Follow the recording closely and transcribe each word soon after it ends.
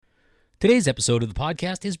Today's episode of the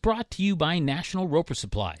podcast is brought to you by National Roper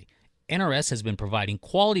Supply. NRS has been providing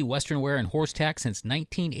quality Western wear and horse tack since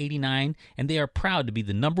 1989, and they are proud to be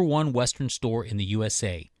the #1 Western store in the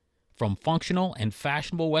USA. From functional and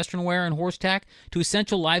fashionable Western wear and horse tack to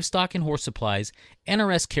essential livestock and horse supplies,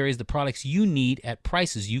 NRS carries the products you need at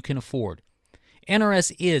prices you can afford.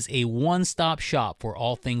 NRS is a one-stop shop for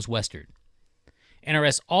all things Western.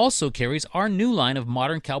 NRS also carries our new line of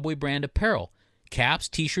modern cowboy brand apparel, caps,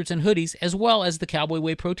 t-shirts, and hoodies, as well as the Cowboy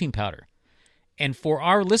Whey protein powder. And for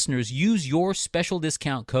our listeners, use your special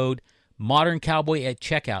discount code ModernCowboy at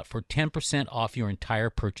checkout for 10% off your entire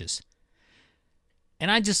purchase.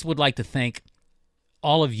 And I just would like to thank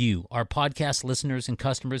all of you, our podcast listeners and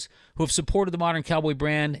customers, who have supported the Modern Cowboy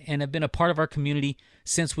brand and have been a part of our community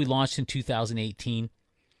since we launched in 2018,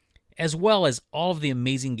 as well as all of the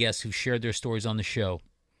amazing guests who've shared their stories on the show.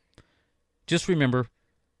 Just remember,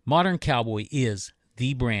 Modern Cowboy is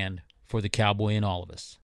the brand for the cowboy in all of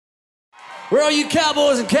us. Where are you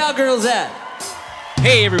cowboys and cowgirls at?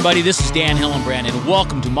 Hey everybody, this is Dan Hillenbrand, and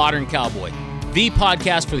welcome to Modern Cowboy, the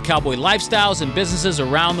podcast for the cowboy lifestyles and businesses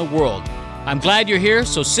around the world. I'm glad you're here,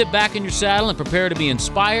 so sit back in your saddle and prepare to be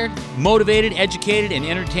inspired, motivated, educated, and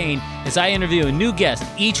entertained as I interview a new guest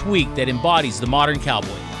each week that embodies the modern cowboy.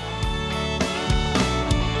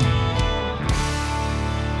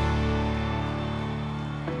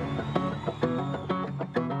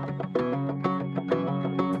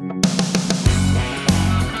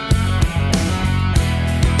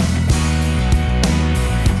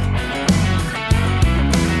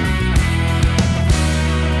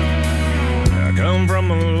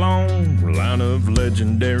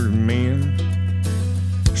 Legendary men,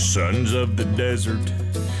 sons of the desert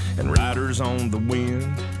and riders on the wind.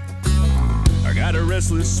 I got a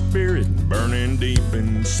restless spirit burning deep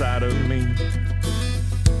inside of me.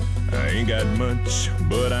 I ain't got much,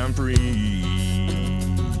 but I'm free.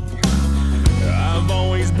 I've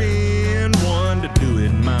always been one to do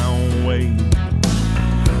it my own way.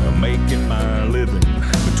 I'm making my living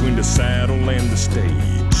between the saddle and the stage.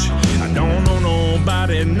 I don't owe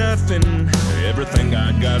nobody nothing. Everything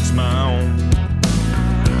I got's my own.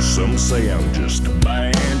 Some say I'm just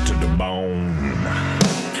bad to the bone.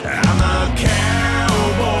 I'm a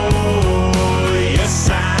cowboy, yes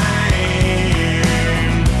I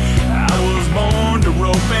am. I was born to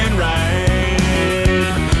rope and ride.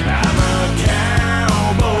 I'm a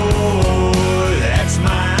cowboy, that's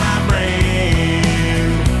my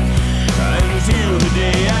brand. Until the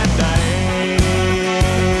day I die.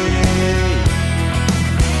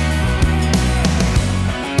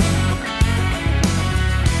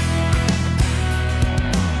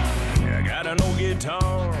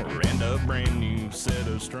 And a brand new set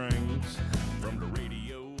of strings from the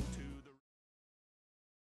radio to the...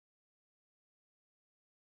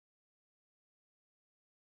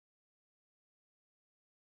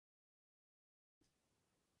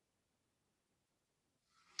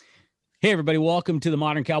 Hey everybody, welcome to the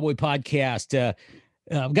Modern Cowboy podcast.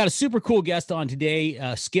 I've got a super cool guest on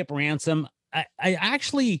today, Skip Ransom. I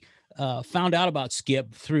actually found out about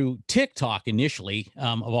Skip through TikTok initially,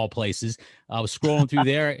 of all places. I was scrolling through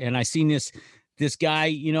there and I seen this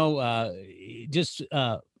guy, just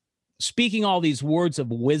speaking all these words of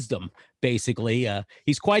wisdom, basically.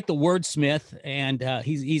 He's quite the wordsmith, and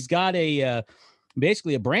he's got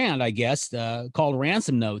basically a brand, I guess, called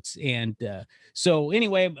Ransom Notes. And so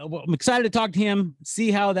anyway, I'm excited to talk to him,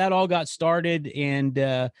 see how that all got started,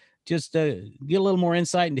 and just get a little more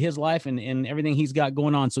insight into his life and everything he's got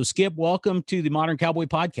going on. So Skip, welcome to the Modern Cowboy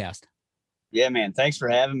podcast. Yeah, man. Thanks for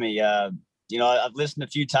having me. I've listened a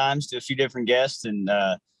few times to a few different guests, and,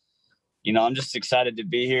 I'm just excited to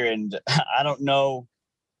be here. And I don't know,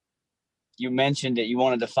 you mentioned that you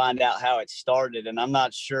wanted to find out how it started, and I'm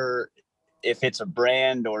not sure if it's a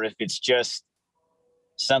brand or if it's just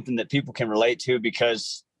something that people can relate to,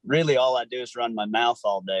 because really all I do is run my mouth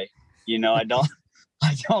all day.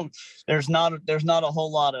 There's not a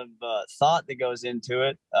whole lot of thought that goes into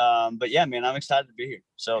it. But yeah, man, I'm excited to be here.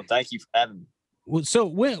 So thank you for having me. Well, so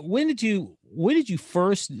when did you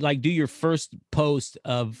first do your first post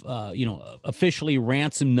of, officially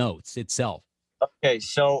Ransom Notes itself? Okay.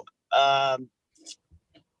 So, I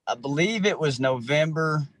believe it was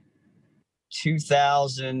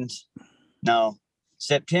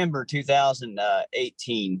September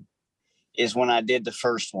 2018 is when I did the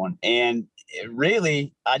first one. And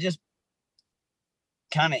really, I just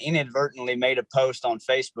kind of inadvertently made a post on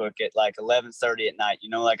Facebook at like 11:30 at night.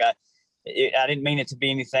 I didn't mean it to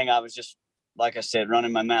be anything. I was just, like I said,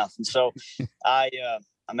 running my mouth. And so I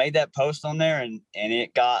made that post on there, and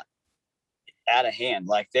it got out of hand.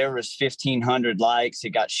 Like there was 1,500 likes.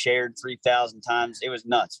 It got shared 3,000 times. It was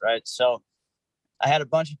nuts. Right. So I had a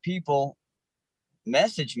bunch of people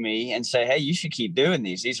message me and say, hey, you should keep doing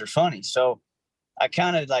these. These are funny. So I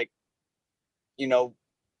kind of like, you know,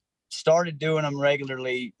 started doing them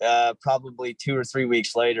regularly, probably 2 or 3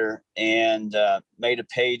 weeks later, and made a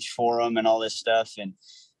page for them and all this stuff. And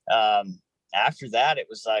after that, it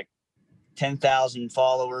was like 10,000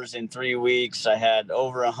 followers in 3 weeks. I had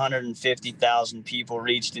over 150,000 people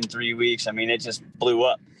reached in 3 weeks. I mean, it just blew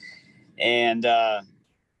up. And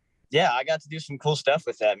yeah, I got to do some cool stuff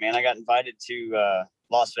with that, man. I got invited to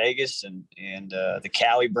Las Vegas and the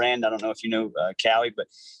Cali brand. I don't know if you know Cali, but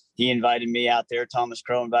he invited me out there. Thomas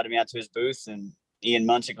Crow invited me out to his booth, and Ian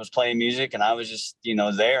Munsick was playing music, and I was just, you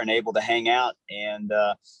know, there and able to hang out. And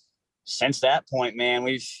since that point, man,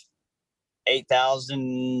 we've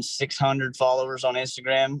 8,600 followers on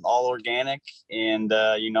Instagram, all organic. And,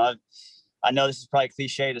 you know, I know this is probably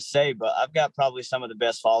cliche to say, but I've got probably some of the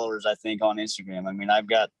best followers, I think, on Instagram. I mean, I've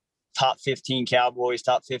got top 15 cowboys,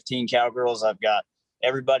 top 15 cowgirls. I've got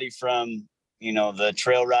everybody from, you know, the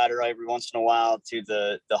trail rider every once in a while to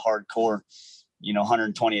the hardcore, you know,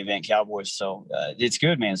 120 event cowboys. So it's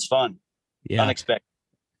good, man. It's fun. Yeah. Unexpected.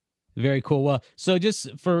 Very cool. Well, so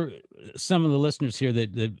just for some of the listeners here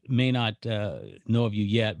that may not know of you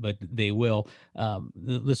yet, but they will,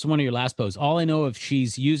 this is one of your last posts. All I know, if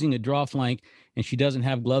she's using a draw flank and she doesn't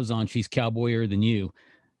have gloves on, she's cowboyer than you.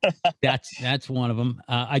 That's one of them.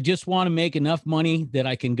 I just want to make enough money that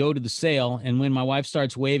I can go to the sale, and when my wife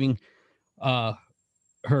starts waving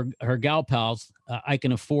her gal pals, I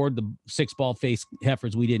can afford the 6 ball face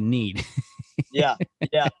heifers we didn't need. Yeah.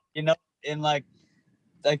 You know, and like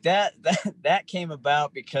that came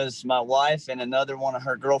about because my wife and another one of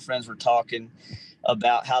her girlfriends were talking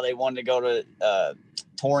about how they wanted to go to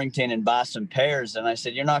Torrington and buy some pairs. And I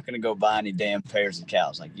said, you're not going to go buy any damn pairs of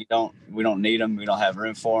cows. Like we don't need them. We don't have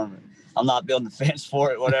room for them. I'm not building a fence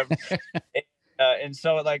for it, whatever. And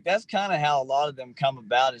so like, that's kind of how a lot of them come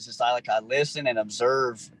about. It's just I listen and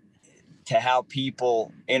observe to how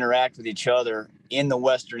people interact with each other in the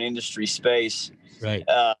Western industry space. Right.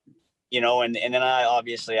 You know, and then I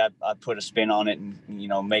put a spin on it and, you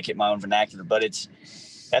know, make it my own vernacular, but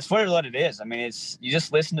that's what it is. I mean, you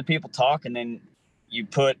just listen to people talk, and then you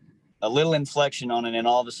put a little inflection on it, and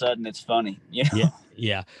all of a sudden it's funny. You know?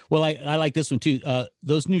 Yeah. Well, I like this one too.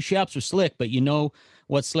 Those new shops are slick, but you know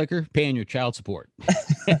what's slicker? Paying your child support.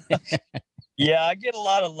 Yeah, I get a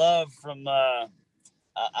lot of love from, I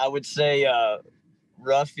would say,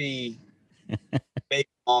 Ruffy baby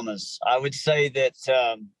mamas. I would say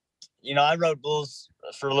that, you know, I rode bulls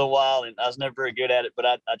for a little while, and I was never very good at it, but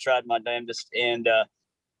I tried my damnedest. And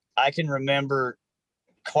I can remember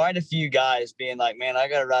quite a few guys being like, man, I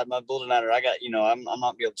got to ride my bull tonight, or I got, you know, I'm not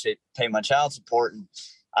gonna be able to pay my child support. And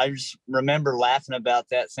I just remember laughing about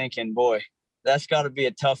that, thinking, boy, that's got to be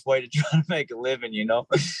a tough way to try to make a living, you know?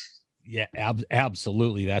 Yeah,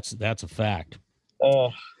 absolutely. That's a fact.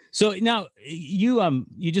 Oh. So now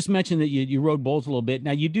you just mentioned that you rode bulls a little bit.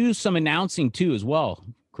 Now you do some announcing too as well,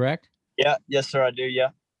 correct? Yeah. Yes, sir. I do. Yeah.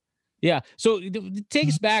 Yeah. So take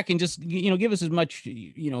us back and just, you know, give us as much,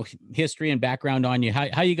 you know, history and background on you,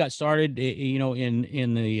 how you got started, you know,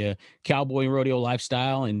 in the cowboy rodeo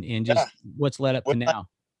lifestyle, and just what's led up to now.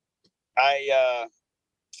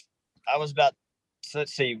 I was about,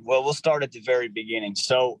 let's see, well, we'll start at the very beginning.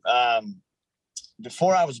 So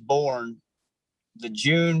before I was born,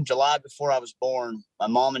 July before I was born, my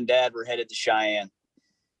mom and dad were headed to Cheyenne.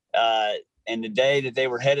 And the day that they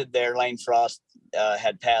were headed there, Lane Frost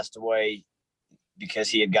had passed away because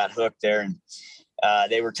he had got hooked there, and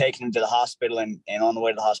they were taking him to the hospital, and on the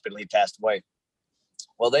way to the hospital, he passed away.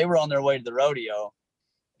 Well, they were on their way to the rodeo,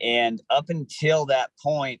 and up until that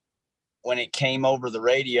point, when it came over the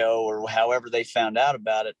radio or however they found out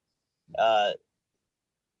about it,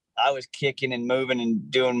 I was kicking and moving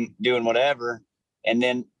and doing whatever. And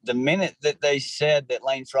then the minute that they said that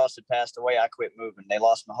Lane Frost had passed away, I quit moving. They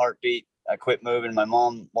lost my heartbeat. I quit moving. My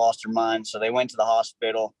mom lost her mind. So they went to the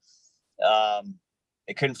hospital.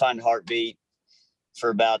 They couldn't find a heartbeat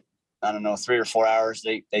for about, 3 or 4 hours.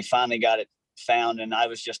 They finally got it found, and I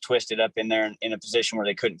was just twisted up in there in a position where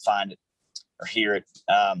they couldn't find it or hear it.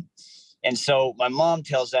 And so my mom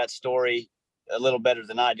tells that story a little better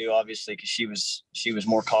than I do, obviously, because she was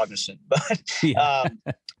more cognizant. But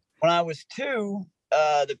when I was 2,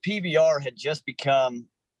 the PBR had just become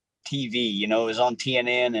TV. You know, it was on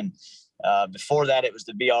TNN, and before that, it was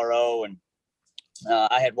the BRO. And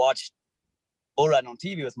I had watched bull riding on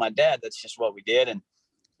TV with my dad. That's just what we did. And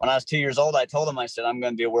when I was 2 years old, I told him, I said, I'm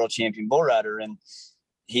going to be a world champion bull rider. And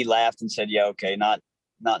he laughed and said, yeah, okay, not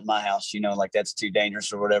not in my house, like that's too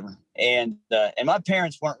dangerous or whatever. And my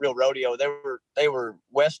parents weren't real rodeo. They were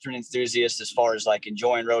Western enthusiasts as far as like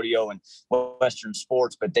enjoying rodeo and Western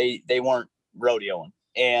sports, but they weren't rodeoing.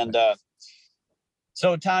 And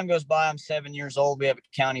so time goes by. I'm 7 years old. We have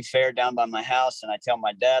a county fair down by my house, and I tell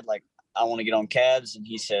my dad, like, I want to get on calves, and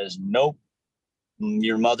he says, nope,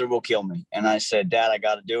 your mother will kill me. And I said, Dad, I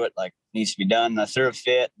got to do it. Like, it needs to be done. And I threw a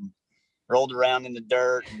fit and rolled around in the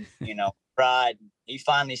dirt and, cried. He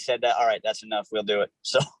finally said that, all right, that's enough. We'll do it.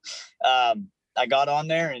 So I got on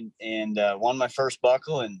there and won my first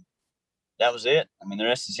buckle, and that was it. I mean, the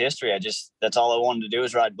rest is history. That's all I wanted to do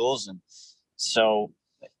is ride bulls. And so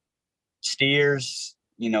steers,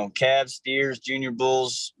 calves, steers, junior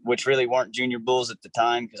bulls, which really weren't junior bulls at the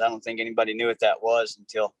time, because I don't think anybody knew what that was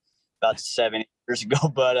until about 7 years ago.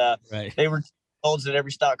 But right. They were olds that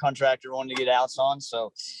every stock contractor wanted to get outs on.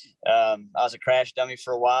 So I was a crash dummy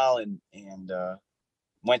for a while, and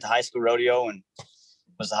went to high school rodeo and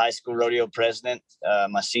was the high school rodeo president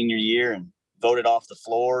my senior year and voted off the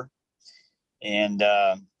floor. And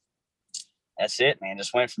that's it, man.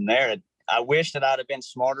 Just went from there. I wish that I'd have been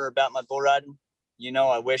smarter about my bull riding.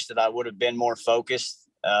 I wish that I would have been more focused.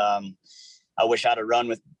 I wish I'd have run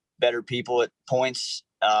with better people at points.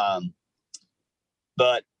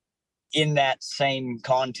 But in that same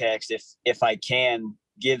context, if I can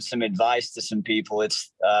give some advice to some people,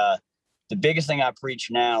 it's the biggest thing I preach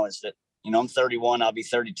now is that, I'm 31, I'll be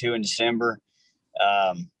 32 in December.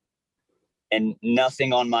 And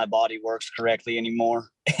nothing on my body works correctly anymore.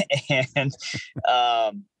 And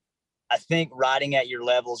I think riding at your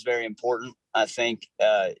level is very important. I think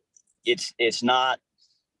it's not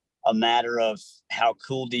a matter of how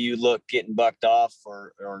cool do you look getting bucked off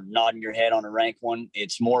or nodding your head on a rank one.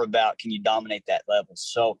 It's more about, can you dominate that level?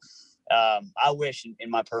 So I wish in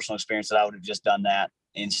my personal experience that I would have just done that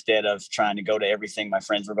instead of trying to go to everything my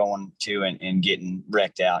friends were going to and getting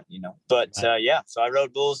wrecked out, But so I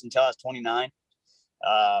rode bulls until I was 29.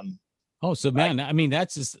 So man, I mean,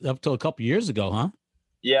 that's just up to a couple years ago, huh?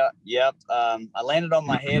 Yeah. Yep. I landed on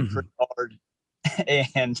my head pretty hard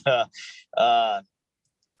and I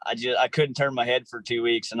couldn't turn my head for 2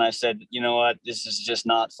 weeks. And I said, you know what, this is just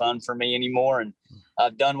not fun for me anymore. And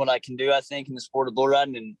I've done what I can do, I think, in the sport of bull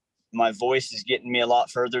riding, and my voice is getting me a lot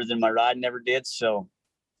further than my riding ever did. So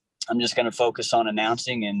I'm just going to focus on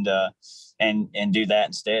announcing and do that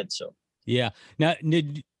instead. So, yeah. Now,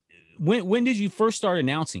 when did you first start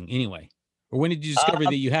announcing anyway? Or when did you discover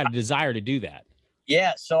that you had a desire to do that?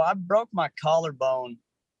 Yeah. So I broke my collarbone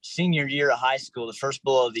senior year of high school. The first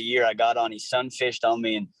bull of the year I got on, he sunfished on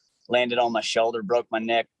me and landed on my shoulder, broke my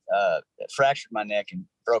neck, fractured my neck and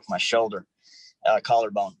broke my shoulder,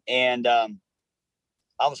 collarbone. And I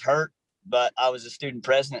was hurt, but I was a student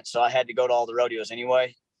president, so I had to go to all the rodeos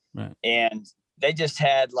anyway. Right. And they just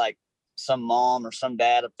had like some mom or some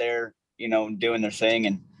dad up there, doing their thing.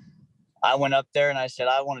 And I went up there and I said,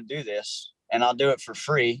 I want to do this and I'll do it for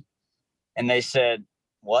free. And they said,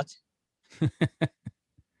 what?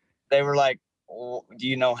 They were like, well, do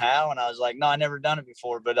you know how? And I was like, no, I never done it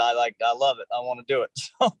before, but I love it. I want to do it.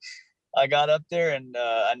 So I got up there and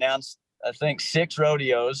announced, I think, 6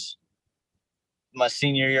 rodeos my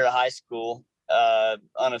senior year of high school,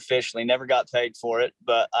 unofficially. Never got paid for it,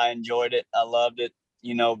 but I enjoyed it. I loved it.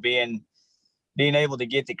 Being able to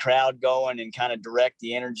get the crowd going and kind of direct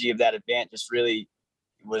the energy of that event just really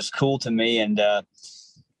was cool to me. And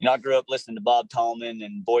I grew up listening to Bob Tallman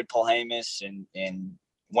and Boyd Polhamus and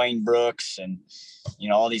Wayne Brooks and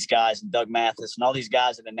all these guys, and Doug Mathis and all these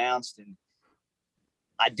guys that announced, and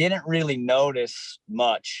I didn't really notice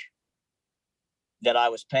much that I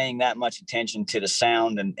was paying that much attention to the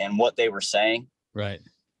sound and what they were saying. Right.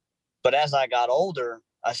 But as I got older,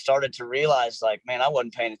 I started to realize, like, man, I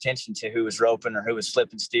wasn't paying attention to who was roping or who was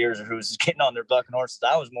flipping steers or who was getting on their bucking horses.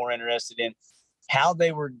 I was more interested in how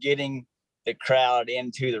they were getting the crowd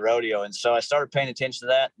into the rodeo. And so I started paying attention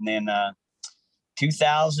to that. And then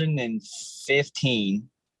 2015,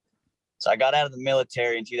 so I got out of the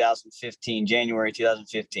military in 2015, January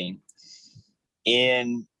 2015.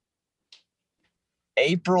 In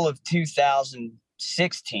April of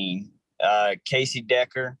 2016, Casey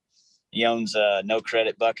Decker, he owns No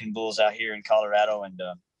Credit Bucking Bulls out here in Colorado, and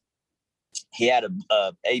he had a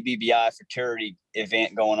ABBI fraternity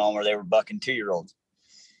event going on where they were bucking 2-year-olds.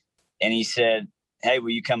 And he said, hey,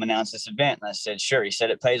 will you come announce this event? And I said, sure. He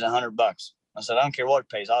said, it pays $100. I said, I don't care what it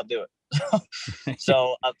pays, I'll do it.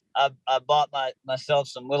 So I bought myself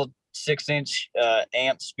some little 6-inch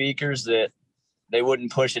amp speakers that they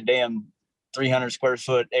wouldn't push a damn 300 square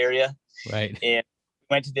foot area. Right. And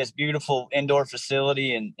went to this beautiful indoor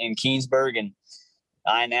facility in Keensburg and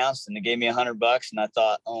I announced, and they gave me $100. And I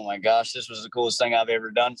thought, oh my gosh, this was the coolest thing I've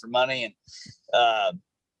ever done for money. And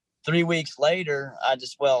 3 weeks later,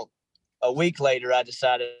 a week later, I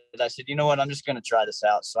decided, I said, you know what, I'm just going to try this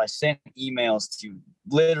out. So I sent emails to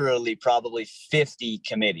literally probably 50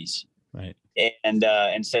 committees. Right. And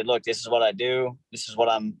said, look, this is what I do. This is what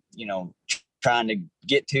I'm, trying to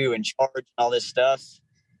get to and charge and all this stuff.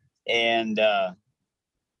 And the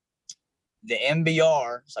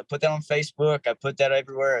MBR, so I put that on Facebook. I put that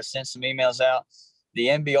everywhere. I sent some emails out. The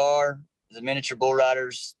MBR, the miniature bull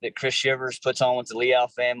riders that Chris Shivers puts on with the Leal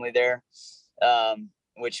family there,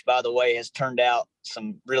 which, by the way, has turned out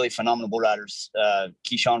some really phenomenal bull riders.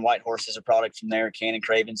 Keyshawn Whitehorse is a product from there. Cannon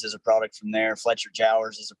Cravens is a product from there. Fletcher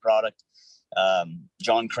Jowers is a product.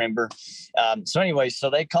 John Crimber. So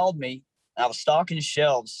they called me. I was stocking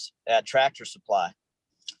shelves at Tractor Supply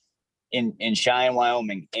in Cheyenne,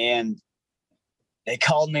 Wyoming. And they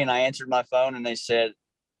called me, and I answered my phone, and they said,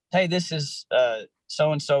 hey, this is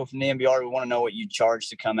so-and-so from the MBR. We want to know what you charge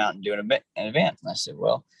to come out and do an event. And I said,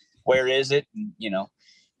 well, where is it? And,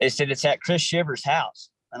 they said, it's at Chris Shivers' house.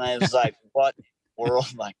 And I was like, what in the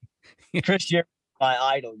world? Like, Chris Shivers, my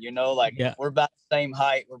idol, we're about the same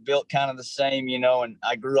height. We're built kind of the same, and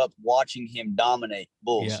I grew up watching him dominate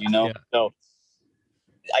bulls, So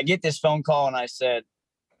I get this phone call, and I said,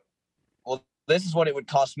 well, this is what it would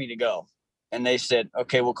cost me to go. And they said,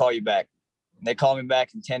 okay, we'll call you back. And they called me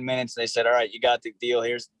back in 10 minutes. They said, all right, you got the deal.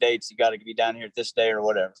 Here's the dates. You got to be down here at this day or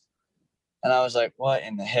whatever. And I was like, what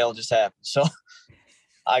in the hell just happened? So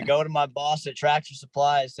I go to my boss at Tractor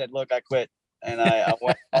Supply. I said, look, I quit. And I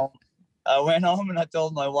went home. I went home, and I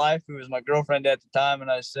told my wife, who was my girlfriend at the time,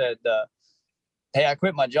 and I said, hey, I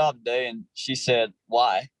quit my job today. And she said,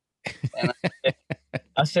 why? And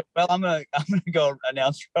I said, well, I'm gonna go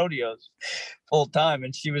announce rodeos full time.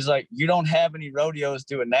 And she was like, you don't have any rodeos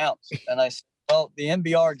to announce. And I said, well, the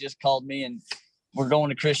MBR just called me, and we're going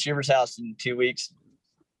to Chris Shivers' house in 2 weeks.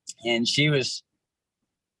 And she's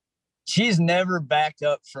never backed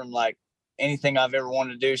up from like anything I've ever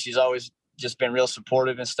wanted to do. She's always just been real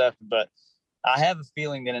supportive and stuff. But I have a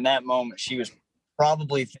feeling that in that moment, she was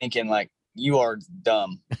probably thinking like, you are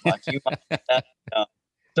dumb. Like, you are that dumb.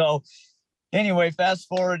 So anyway, fast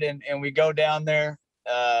forward, and we go down there,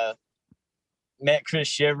 met Chris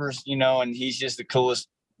Shivers, and he's just the coolest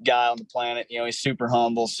guy on the planet. He's super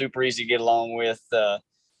humble, super easy to get along with,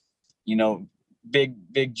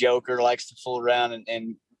 big joker, likes to fool around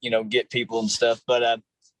and get people and stuff. But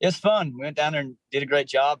it's fun. We went down there and did a great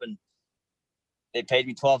job, and they paid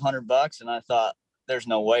me $1,200. And I thought, there's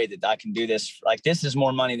no way that I can do this. Like, this is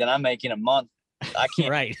more money than I make in a month. I can't,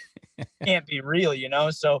 right. Can't be real,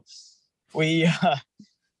 So we,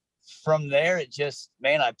 from there, it just,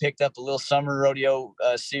 I picked up a little summer rodeo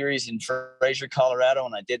series in Fraser, Colorado.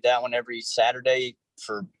 And I did that one every Saturday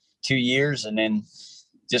for 2 years, and then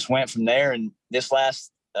just went from there. And this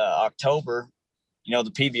last October,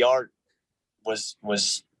 the PBR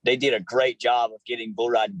was they did a great job of getting bull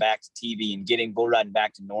riding back to TV and getting bull riding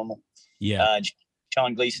back to normal. Yeah.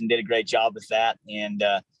 Sean Gleason did a great job with that. And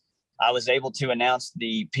I was able to announce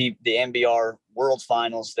the MBR World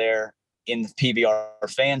Finals there in the PBR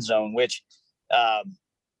fan zone, which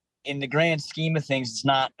in the grand scheme of things, it's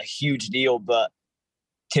not a huge deal, but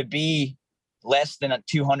to be less than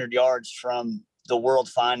 200 yards from the World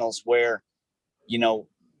Finals, where,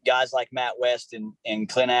 guys like Matt West and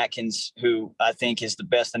Clint Atkins, who I think is the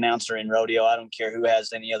best announcer in rodeo. I don't care who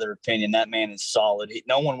has any other opinion. That man is solid.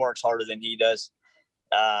 No one works harder than he does.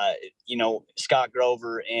 Scott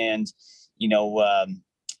Grover and,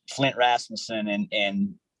 Flint Rasmussen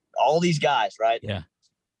and all these guys, right? Yeah.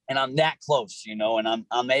 And I'm that close, and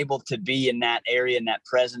I'm able to be in that area, and that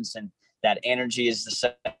presence and that energy is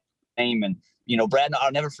the same. And, Brad,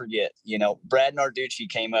 I'll never forget, Brad Narducci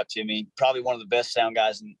came up to me, probably one of the best sound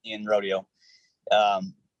guys in rodeo.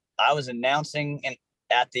 I was announcing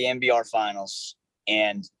at the MBR finals,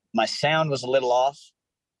 and my sound was a little off.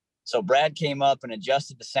 So Brad came up and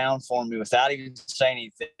adjusted the sound for me without even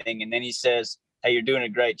saying anything. And then he says, hey, you're doing a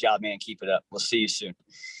great job, man. Keep it up. We'll see you soon.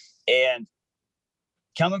 And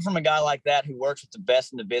coming from a guy like that who works with the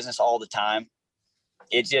best in the business all the time,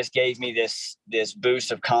 it just gave me this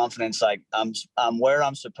boost of confidence. Like, I'm where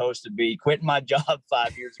I'm supposed to be. Quitting my job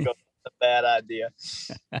 5 years ago was a bad idea.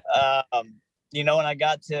 And I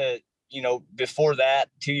got to, before that,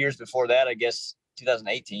 2 years before that, I guess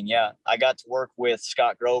 2018. Yeah. I got to work with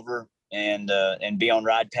Scott Grover and be on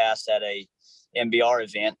Ride Pass at a MBR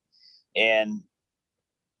event. And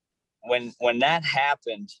when that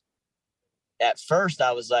happened, at first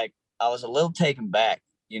I was a little taken back,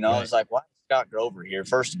 right. I was like, why is Scott Grover here?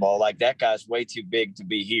 First of all, like, that guy's way too big to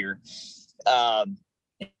be here.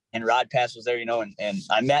 and Rod Pass was there, and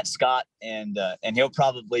I met Scott, and he'll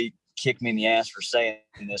probably kick me in the ass for saying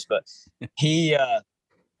this, but he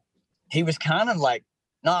was kind of like,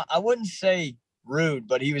 no, I wouldn't say rude,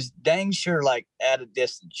 but he was dang sure like at a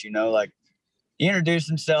distance, like he introduced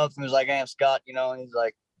himself and was like, "Hey, I'm Scott," and he's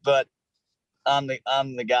like, "But I'm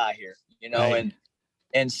the guy here," Right.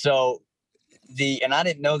 and so and I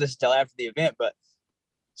didn't know this until after the event, but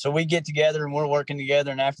so we get together and we're working together,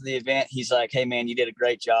 and after the event, he's like, "Hey man, you did a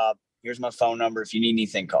great job. Here's my phone number. If you need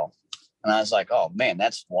anything, call." And I was like, "Oh man,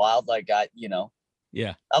 that's wild." Like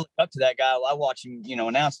Yeah. I look up to that guy. I watch him,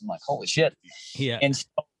 announce. I'm like, holy shit. Yeah. And so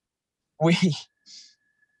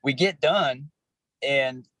we get done,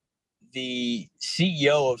 and the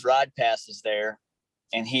CEO of Ride Pass is there,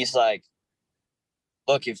 and he's like,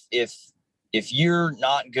 "Look, if you're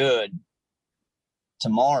not good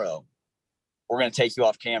tomorrow, we're going to take you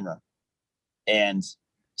off camera, and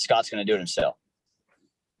Scott's going to do it himself."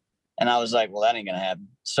 And I was like, "Well, that ain't going to happen."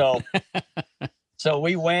 So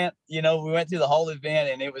we went through the whole event,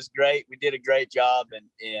 and it was great. We did a great job,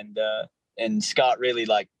 and Scott really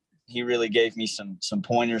he really gave me some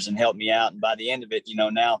pointers and helped me out. And by the end of it,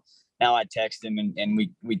 now I text him and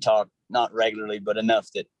we talk, not regularly, but enough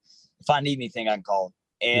that if I need anything, I can call him.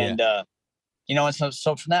 And, and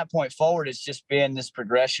so from that point forward, it's just been this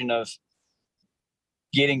progression of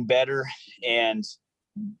getting better and,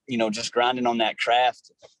 just grinding on that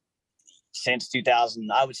craft since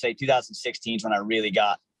 2016 is when I really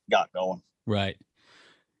got going. Right.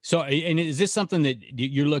 So, and is this something that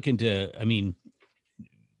you're looking to,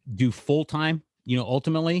 do full time,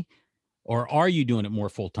 ultimately, or are you doing it more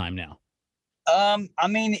full time now?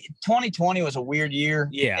 2020 was a weird year.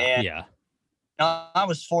 Yeah. And Yeah. I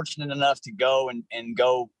was fortunate enough to go and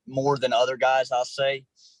go more than other guys, I'll say.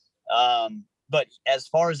 But as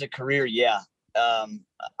far as a career, I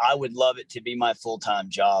would love it to be my full-time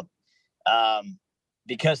job.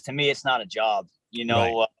 Because to me, it's not a job,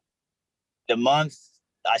 Right. The month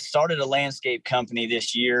I started a landscape company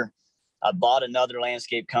this year, I bought another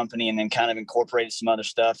landscape company and then kind of incorporated some other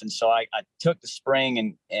stuff. And so I took the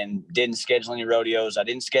spring and didn't schedule any rodeos. I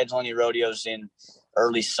didn't schedule any rodeos in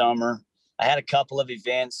early summer. I had a couple of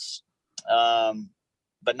events,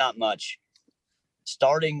 but not much.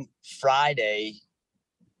 Starting Friday,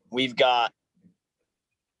 we've got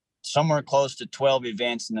somewhere close to 12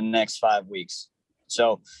 events in the next 5 weeks.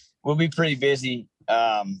 So we'll be pretty busy,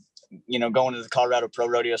 going to the Colorado Pro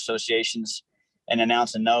Rodeo Associations and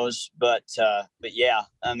announcing those. But yeah,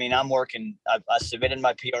 I'm working. I submitted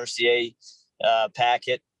my PRCA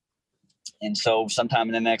packet. And so sometime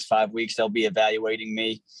in the next 5 weeks, they'll be evaluating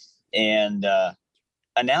me. And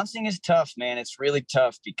announcing is tough, man. It's really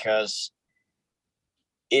tough because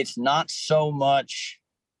it's not so much,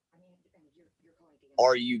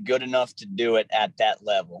 are you good enough to do it at that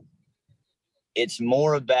level? It's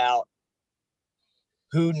more about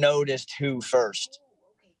who noticed who first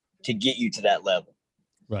to get you to that level.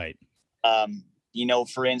 Right.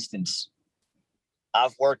 For instance,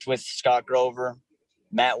 I've worked with Scott Grover.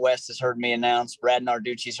 Matt West has heard me announce. Brad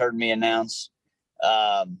Narducci's heard me announce.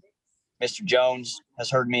 Mr. Jones has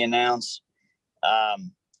heard me announce.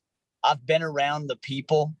 I've been around the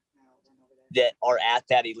people that are at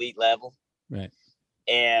that elite level. Right.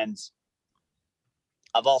 And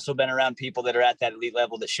I've also been around people that are at that elite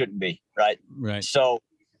level that shouldn't be. Right. Right. So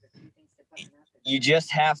you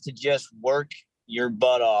just have to just work your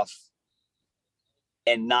butt off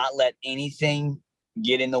and not let anything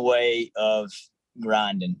get in the way of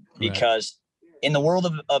grinding. Because in the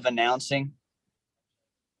world of announcing,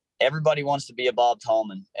 everybody wants to be a Bob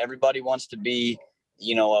Tallman. Everybody wants to be,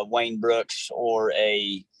 a Wayne Brooks or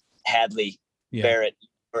a Hadley Barrett,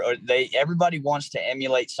 or everybody wants to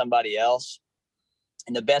emulate somebody else.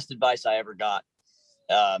 And the best advice I ever got,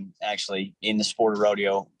 actually in the sport of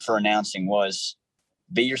rodeo for announcing was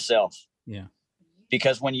be yourself. Yeah.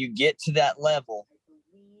 Because when you get to that level,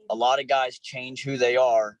 a lot of guys change who they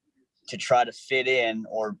are to try to fit in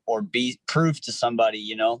or be proof to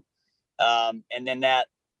somebody, and then that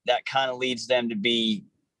kind of leads them to be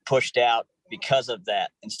pushed out because of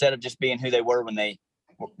that, instead of just being who they were when they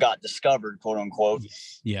got discovered, quote unquote.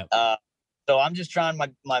 Yeah. So I'm just trying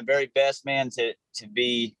my very best, man, to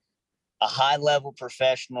be a high level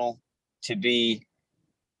professional, to be,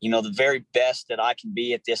 the very best that I can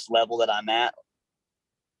be at this level that I'm at,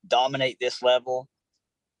 dominate this level.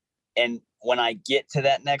 And when I get to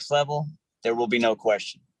that next level, there will be no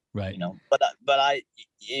question. Right. But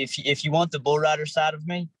if you want the bull rider side of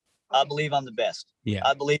me, I believe I'm the best. Yeah.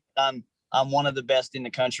 I believe I'm one of the best in the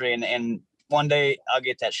country, and one day I'll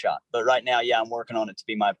get that shot. But right now, I'm working on it to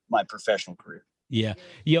be my professional career. Yeah.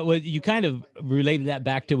 Yeah. Well, you kind of related that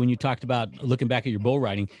back to when you talked about looking back at your bull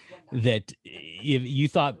riding, that if you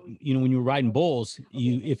thought, when you were riding bulls,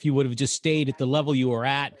 if you would have just stayed at the level you were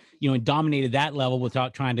at, and dominated that level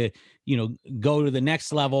without trying to, go to the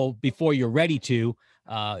next level before you're ready to,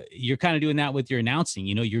 you're kind of doing that with your announcing.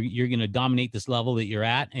 You're going to dominate this level that you're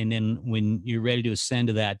at. And then when you're ready to ascend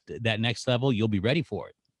to that next level, you'll be ready for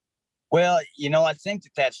it. Well, I think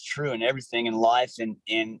that that's true in everything in life.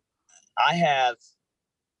 And I have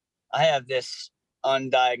this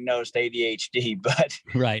undiagnosed ADHD, but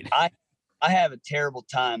right. I have a terrible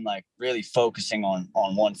time, like, really focusing on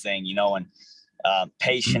one thing, and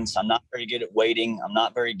patience. I'm not very good at waiting. I'm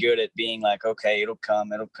not very good at being like, okay, it'll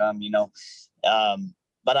come,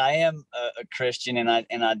 but I am a Christian, and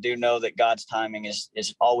I do know that God's timing is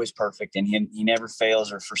always perfect, and he never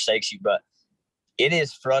fails or forsakes you. But it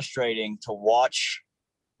is frustrating to watch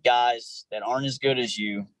guys that aren't as good as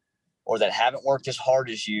you, or that haven't worked as hard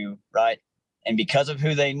as you, right? And because of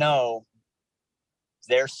who they know,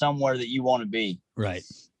 they're somewhere that you want to be. Right.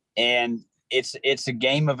 And it's a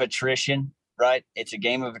game of attrition, right? It's a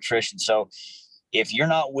game of attrition. So if you're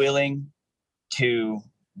not willing to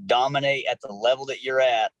dominate at the level that you're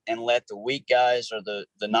at and let the weak guys or the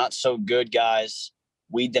not so good guys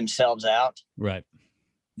weed themselves out, right,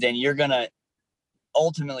 then you're going to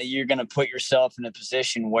put yourself in a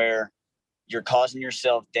position where you're causing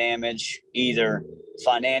yourself damage, either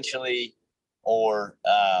financially or,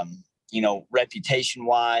 reputation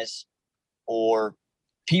wise, or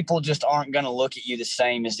people just aren't going to look at you the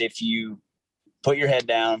same as if you put your head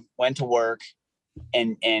down, went to work,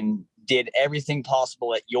 and did everything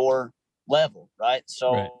possible at your level. Right.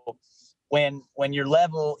 So right. when your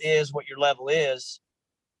level is what your level is,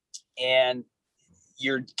 and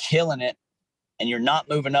you're killing it, and you're not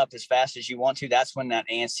moving up as fast as you want to, that's when that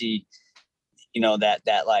antsy,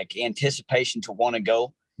 that like anticipation to want to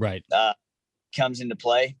go, right, comes into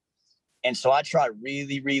play. And so I try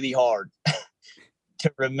really, really hard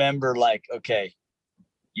to remember, like, okay,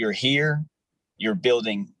 you're here, you're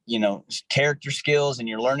building, character skills, and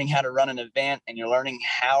you're learning how to run an event, and you're learning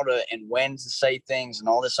how to and when to say things and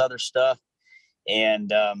all this other stuff.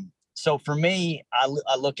 And so for me,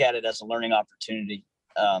 I look at it as a learning opportunity.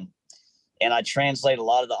 And I translate a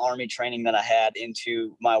lot of the Army training that I had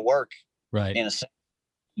into my work. Right. In a sense,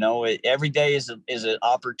 every day is an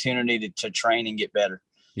opportunity to train and get better.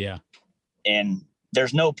 Yeah. And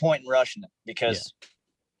there's no point in rushing it, because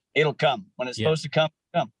it'll come when it's supposed to come.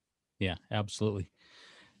 Yeah, absolutely.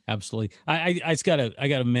 Absolutely. I just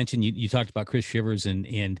gotta mention, you talked about Chris Shivers,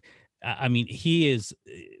 and I mean, he is,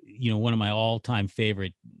 one of my all-time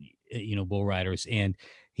favorite, bull riders. And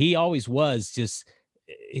he always was just,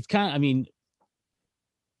 it's kind of, I mean,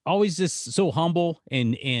 always just so humble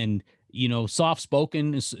and soft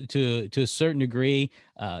spoken to a certain degree,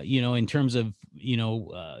 in terms of,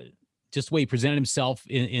 just the way he presented himself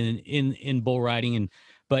in bull riding.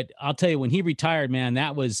 But I'll tell you, when he retired, man,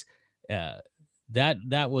 that was like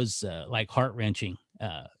heart wrenching.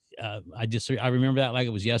 I remember that like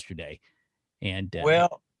it was yesterday. And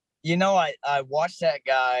well, I watched that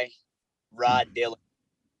guy ride Dylan,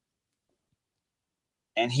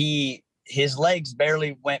 and his legs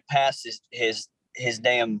barely went past his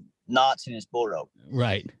damn knots in his bull rope.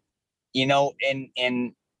 Right.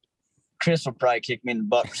 And Chris will probably kick me in the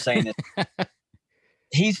butt for saying this.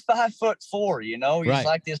 He's 5'4", he's right.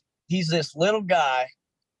 Like this, he's this little guy,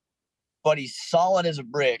 but he's solid as a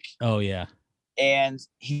brick. Oh yeah. And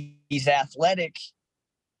he's athletic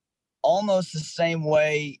almost the same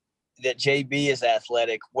way that JB is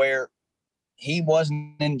athletic, where he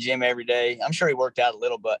wasn't in the gym every day. I'm sure he worked out a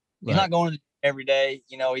little, but he's not going to the gym every day.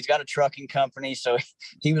 He's got a trucking company, so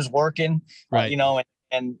he was working, right.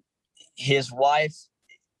 And his wife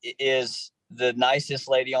is the nicest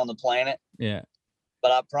lady on the planet. Yeah.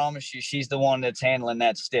 But I promise you, she's the one that's handling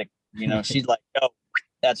that stick. She's like, oh,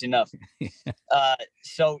 that's enough.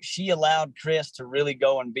 So she allowed Chris to really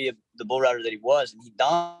go and be the bull rider that he was. And he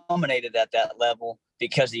dominated at that level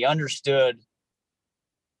because he understood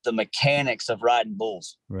the mechanics of riding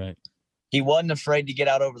bulls. Right. He wasn't afraid to get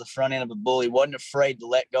out over the front end of a bull. He wasn't afraid to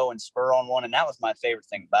let go and spur on one. And that was my favorite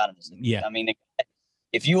thing about him. Yeah. I mean,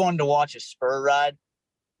 if you wanted to watch a spur ride,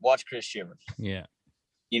 watch Chris Shivers. Yeah.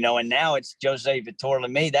 And now it's Jose Vitor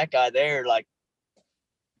Lamy, that guy there. Like,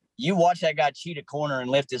 you watch that guy cheat a corner and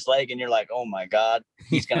lift his leg, and you're like, oh my God,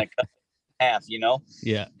 he's going to cut in half,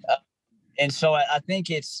 Yeah. And so I think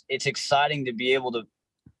it's exciting to be able to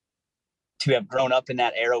have grown up in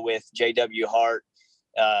that era with J.W. Hart,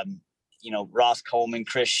 Ross Coleman,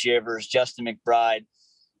 Chris Shivers, Justin McBride,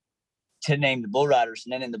 to name the bull riders.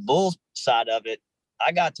 And then in the bulls side of it,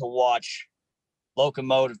 I got to watch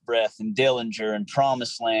Locomotive Breath and Dillinger and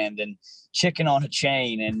Promised Land and Chicken on a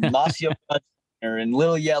Chain and Masio and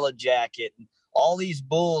Little Yellow Jacket, and all these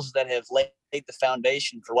bulls that have laid the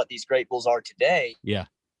foundation for what these great bulls are today. Yeah.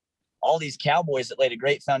 All these cowboys that laid a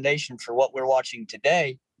great foundation for what we're watching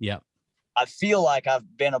today. Yeah. I feel like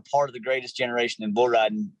I've been a part of the greatest generation in bull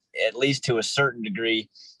riding, at least to a certain degree,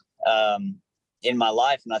 in my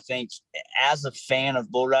life. And I think as a fan of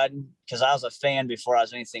bull riding, because I was a fan before I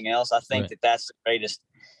was anything else, I think that that's the greatest,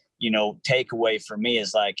 takeaway for me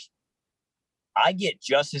is like, I get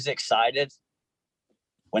just as excited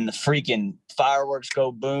when the freaking fireworks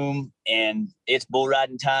go boom and it's bull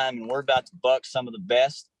riding time and we're about to buck some of the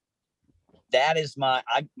best. That is my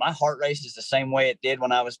heart race is the same way it did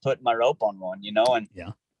when I was putting my rope on one, and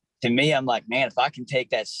to me, I'm like, man, if I can take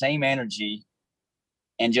that same energy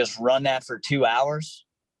and just run that for 2 hours,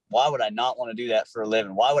 why would I not want to do that for a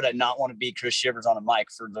living? Why would I not want to be Chris Shivers on a mic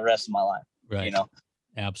for the rest of my life? Right.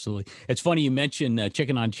 Absolutely. It's funny you mentioned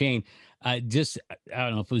Chicken on Chain. I don't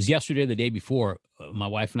know if it was yesterday or the day before, my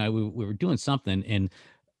wife and I, we were doing something, and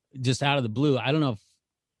just out of the blue, I don't know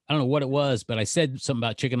what it was, but I said something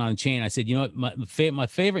about Chicken on a Chain. I said, my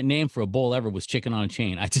favorite name for a bull ever was Chicken on a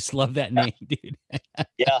Chain. I just love that name, dude.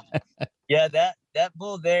 Yeah. That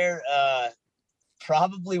bull there,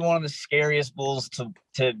 probably one of the scariest bulls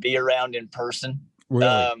to be around in person.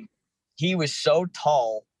 Really? He was so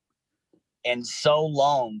tall and so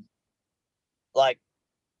long. Like,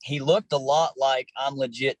 he looked a lot like I'm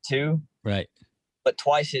legit too. Right. But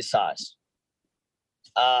twice his size.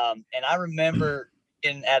 And I remember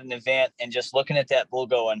at an event and just looking at that bull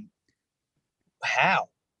going, how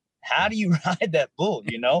do you ride that bull?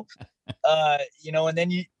 And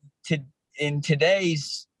then in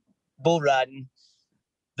today's bull riding,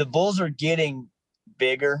 the bulls are getting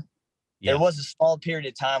bigger. Yeah. There was a small period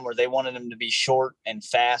of time where they wanted them to be short and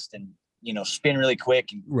fast and, spin really quick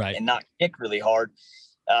and not kick really hard.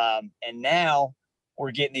 And now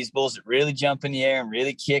we're getting these bulls that really jump in the air and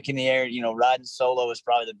really kick in the air. Riding Solo is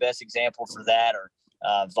probably the best example for that, or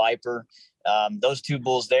Viper. Those two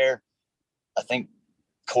bulls there, I think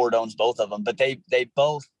Cord owns both of them, but they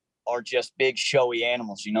both are just big showy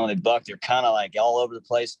animals. They buck, they're kind of like all over the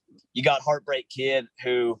place. You got Heartbreak Kid,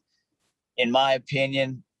 who, in my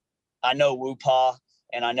opinion, I know Woo-Paw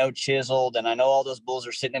and I know Chiseled and I know all those bulls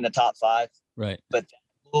are sitting in the top 5. Right. But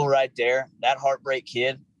that bull right there, that Heartbreak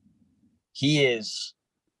Kid, he's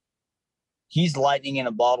lightning in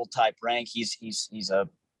a bottle type rank. He's an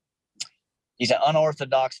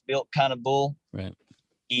unorthodox built kind of bull. Right.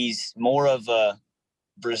 He's more of a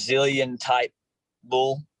Brazilian type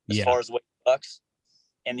bull as far as weight bucks.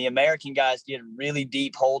 And the American guys get really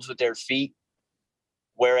deep holds with their feet,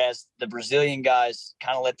 whereas the Brazilian guys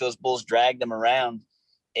kind of let those bulls drag them around,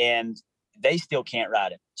 and they still can't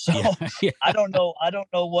ride it. So I don't know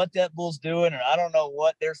what that bull's doing, or I don't know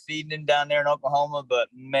what they're feeding him down there in Oklahoma, but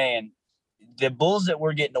man, the bulls that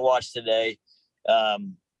we're getting to watch today,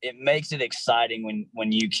 it makes it exciting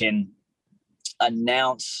when you can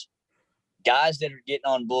announce guys that are getting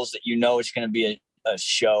on bulls that it's going to be a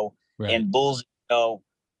show, and bulls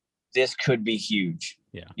this could be huge.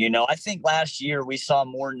 Yeah. I think last year we saw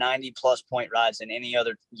more 90+ point rides than any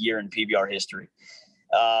other year in PBR history.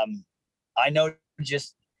 I know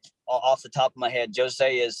just off the top of my head,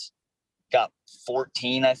 Jose has got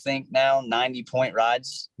 14, I think now, 90-point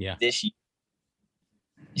rides this year.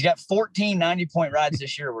 He's got 14 90-point rides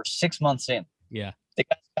this year. We're 6 months in. Yeah. They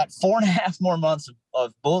got 4.5 more months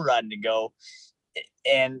of bull riding to go.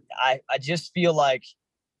 And I just feel like,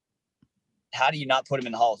 how do you not put him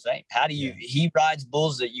in the Hall of Fame? How do you, he rides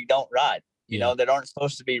bulls that you don't ride, that aren't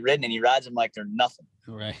supposed to be ridden, and he rides them like they're nothing.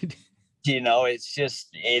 Right. It's just,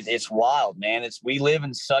 it's wild, man. We live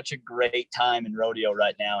in such a great time in rodeo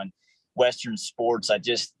right now, and Western sports.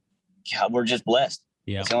 We're just blessed.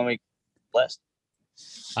 Yeah. It's the only way blessed.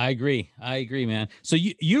 I agree, man. So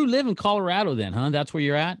you live in Colorado then, huh? That's where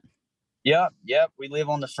you're at? Yep. We live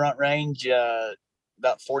on the Front Range,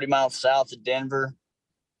 about 40 miles south of Denver.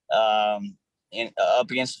 Up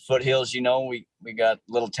against the foothills, we got a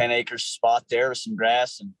little 10-acre spot there with some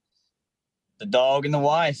grass and the dog and the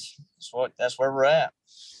wife. That's where we're at.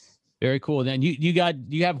 Very cool. Then you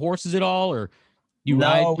have horses at all, or you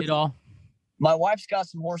ride at all? My wife's got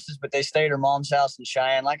some horses, but they stay at her mom's house in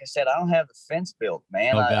Cheyenne. Like I said, I don't have the fence built,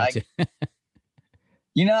 man. Oh, gotcha.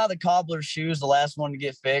 You know how the cobbler's shoe is the last one to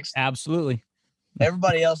get fixed? Absolutely.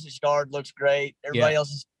 Everybody else's yard looks great. Everybody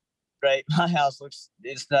else's great. My house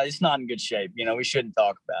it's not in good shape. We shouldn't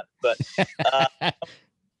talk about it, but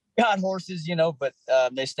got horses, but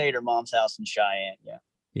they stay at her mom's house in Cheyenne. Yeah.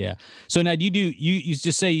 Yeah. So now do you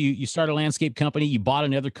just say you start a landscape company, you bought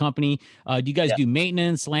another company. Do you guys do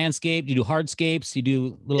maintenance, landscape? Do you do hardscapes? Do you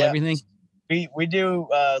do little everything? We do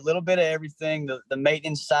a little bit of everything. The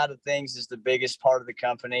maintenance side of things is the biggest part of the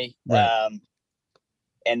company. Right.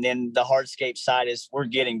 And then the hardscape side is we're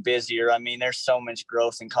getting busier. I mean, there's so much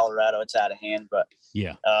growth in Colorado, it's out of hand. But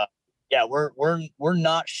yeah, we're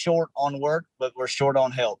not short on work, but we're short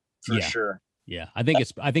on help for sure. Yeah, I think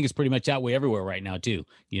it's pretty much that way everywhere right now too.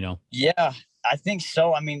 Yeah, I think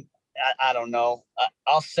so. I mean, I don't know.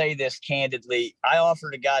 I'll say this candidly. I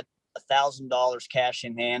offered a guy $1,000 cash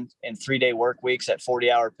in hand and 3-day work weeks at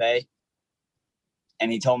 40-hour pay,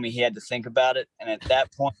 and he told me he had to think about it. And at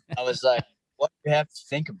that point, I was like, "What do you have to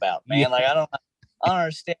think about, man? Yeah. Like, I don't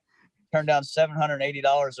understand. Turn down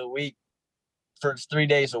 $780 a week for 3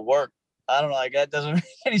 days of work. I don't know. Like, that doesn't make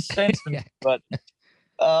any sense to me." But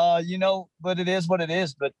but it is what it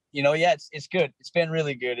is. But it's good. It's been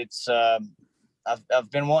really good. It's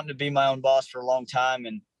I've been wanting to be my own boss for a long time,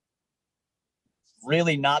 and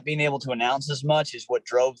really not being able to announce as much is what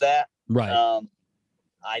drove that. Right.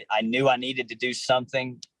 I knew I needed to do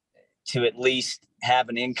something to at least have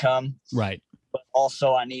an income. Right. But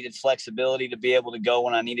also I needed flexibility to be able to go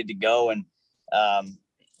when I needed to go. And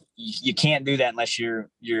you can't do that unless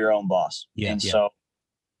you're your own boss. Yeah. And so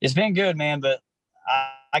it's been good, man. But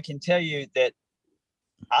I can tell you that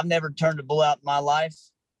I've never turned a bull out in my life,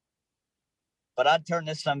 but I'd turn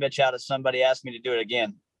this sumbitch out if somebody asked me to do it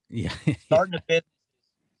again. Yeah. Starting a business,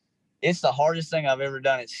 it's the hardest thing I've ever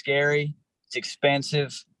done. It's scary. It's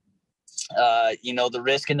expensive. The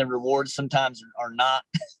risk and the rewards sometimes are not,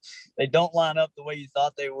 they don't line up the way you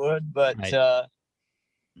thought they would, but, right.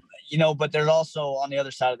 But there's also on the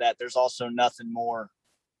other side of that, there's also nothing more.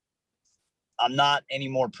 I'm not any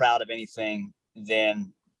more proud of anything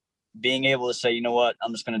than being able to say, you know what,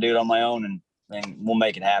 I'm just going to do it on my own and we'll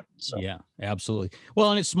make it happen. So yeah, absolutely. Well,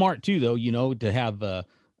 and it's smart too, though, to have,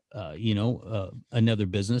 another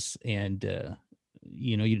business and,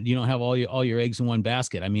 you don't have all your eggs in one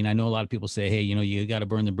basket. I mean, I know a lot of people say, hey, you got to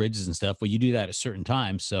burn the bridges and stuff. Well, you do that at certain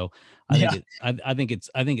times. So I think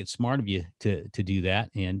it's smart of you to do that.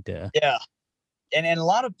 And, And a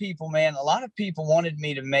lot of people, wanted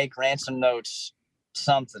me to make Ransom Notes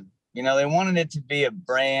something, they wanted it to be a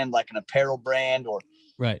brand, like an apparel brand or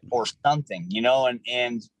something,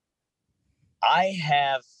 and I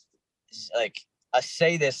have, like, I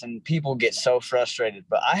say this and people get so frustrated,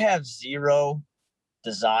 but I have zero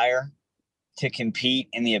desire to compete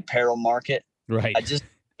in the apparel market. Right.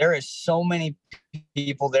 There is so many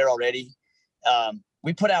people there already.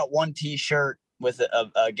 We put out one t-shirt with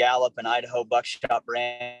a Gallup and Idaho buckshot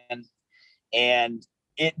brand, and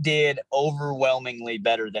it did overwhelmingly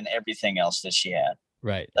better than everything else that she had.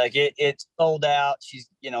 Right. Like it's sold out. She's,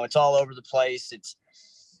 it's all over the place.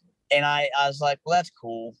 And I was like, well, that's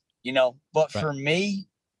cool, but for me,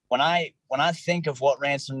 when I think of what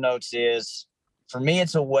Ransom Notes is, for me,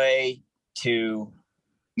 it's a way to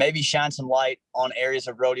maybe shine some light on areas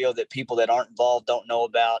of rodeo that people that aren't involved don't know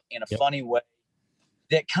about in a funny way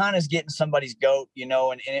that kind of is getting somebody's goat,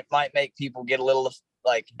 and it might make people get a little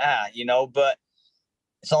like, but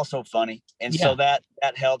it's also funny. And so that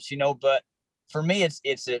helps, but for me,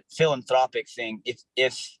 it's a philanthropic thing.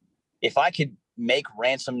 If I could make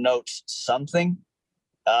Ransom Notes something,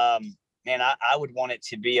 man, I would want it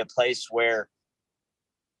to be a place where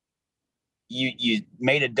you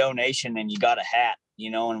made a donation and you got a hat,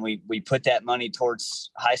 and we put that money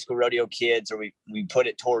towards high school rodeo kids, or we put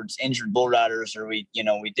it towards injured bull riders, or we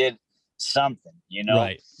did something,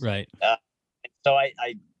 Right. So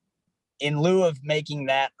I in lieu of making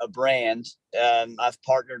that a brand, I've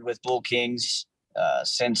partnered with Bull Kings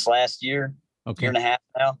since last year, year and a half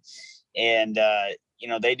now. And,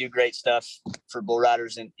 they do great stuff for bull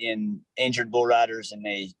riders and injured bull riders, and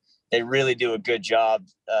they really do a good job.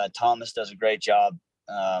 Thomas does a great job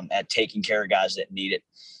at taking care of guys that need it.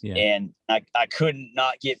 Yeah. And I couldn't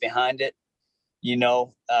not get behind it,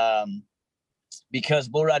 because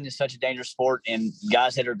bull riding is such a dangerous sport, and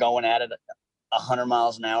guys that are going at it 100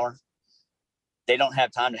 miles an hour, they don't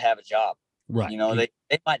have time to have a job. Right.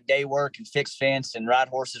 They might day work and fix fence and ride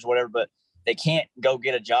horses, whatever, but they can't go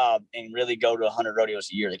get a job and really go to 100 rodeos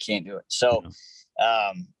a year. They can't do it. So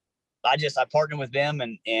I partnered with them,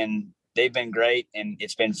 and they've been great. And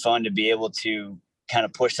it's been fun to be able to kind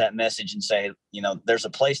of push that message and say, there's a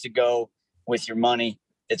place to go with your money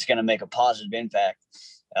that's going to make a positive impact.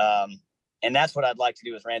 And that's what I'd like to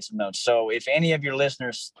do with Ransom Notes. So if any of your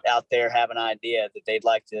listeners out there have an idea that they'd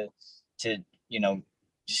like to just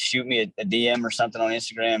shoot me a DM or something on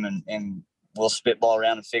Instagram, and we'll spitball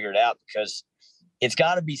around and figure it out, because it's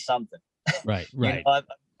got to be something. Right.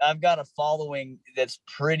 I've got a following that's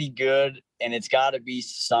pretty good, and it's got to be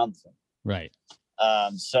something. Right.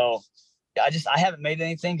 So I haven't made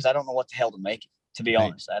anything because I don't know what the hell to make it. To be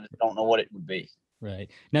honest, I just don't know what it would be.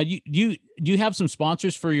 Right. Now, do you have some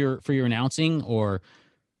sponsors for your announcing, or?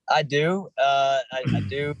 I do. I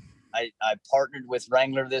do. I partnered with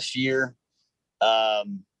Wrangler this year. I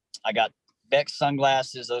got Beck's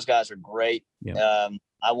sunglasses. Those guys are great. Yeah.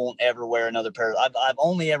 I won't ever wear another pair. I've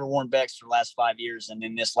only ever worn Beck's for the last 5 years, and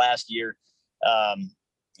then this last year, I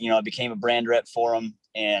became a brand rep for them,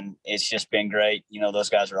 and it's just been great. Those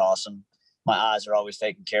guys are awesome. My eyes are always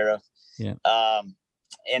taken care of. Yeah.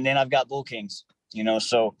 And then I've got Bull Kings.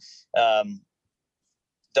 So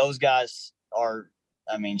those guys are.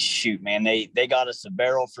 I mean, shoot, man, they got us a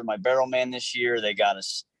barrel for my barrel man this year. They got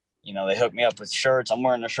us. They hooked me up with shirts. I'm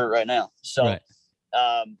wearing a shirt right now. So, right.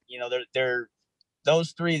 They're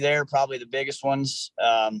those three. They're probably the biggest ones.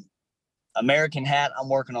 American Hat. I'm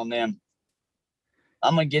working on them.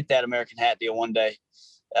 I'm gonna get that American Hat deal one day.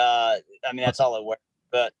 That's all I wear.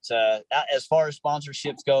 But as far as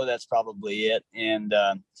sponsorships go, that's probably it. And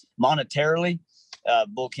monetarily,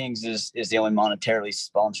 Bull Kings is the only monetarily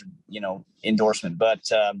sponsored, endorsement.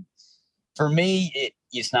 But for me,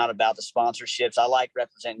 it's not about the sponsorships. I like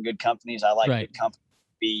representing good companies. I like good companies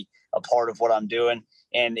to be a part of what I'm doing.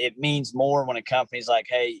 And it means more when a company's like,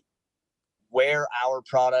 hey, wear our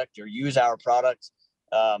product or use our product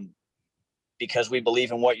because we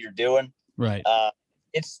believe in what you're doing. Right.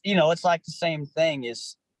 It's like the same thing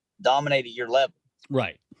is dominate at your level.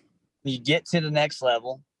 Right. You get to the next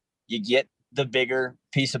level, you get the bigger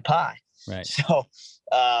piece of pie. Right. So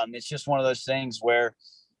it's just one of those things where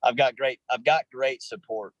I've got great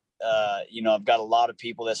support. I've got a lot of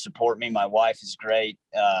people that support me. My wife is great.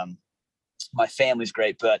 My family's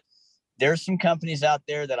great, but there's some companies out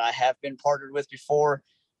there that I have been partnered with before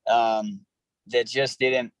that just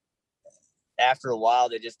didn't, after a while,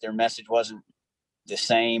 their message wasn't the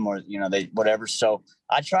same, or they whatever. So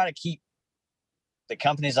I try to keep the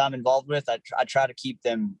companies I'm involved with. I try to keep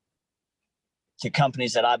them to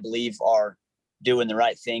companies that I believe are doing the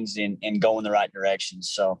right things and going the right direction.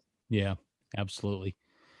 So yeah, absolutely.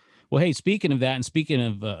 Well, hey, speaking of that, and speaking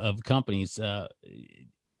of companies, I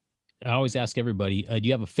always ask everybody, do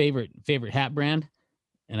you have a favorite hat brand?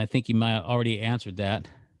 And I think you might have already answered that.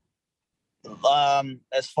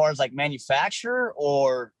 As far as like manufacturer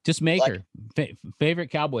or just maker, favorite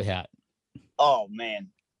cowboy hat. Oh man,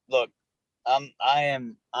 look, I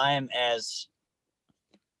am as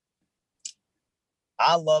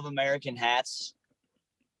I love American hats,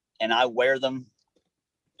 and I wear them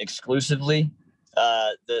exclusively.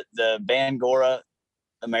 The Bangora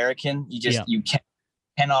American, you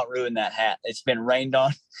cannot ruin that hat. It's been rained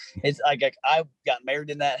on. It's like I got married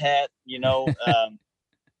in that hat.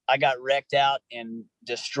 I got wrecked out and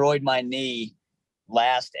destroyed my knee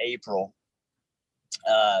last April,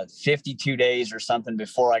 52 days or something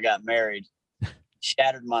before I got married.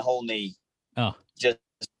 Shattered my whole knee. Oh,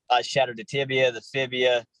 I shattered the tibia, the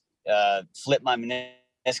fibia, flipped my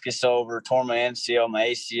meniscus over, tore my MCL, my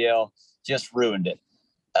ACL, just ruined it.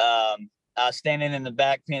 I was standing in the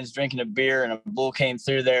back pins drinking a beer, and a bull came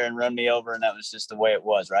through there and run me over, and that was just the way it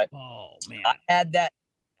was, right? Oh man.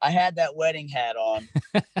 I had that wedding hat on.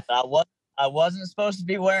 I wasn't supposed to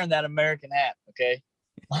be wearing that American hat. Okay.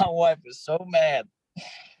 My wife was so mad.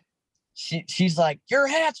 She's like, your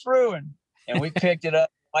hat's ruined. And we picked it up.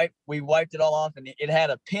 We wiped it all off, and it had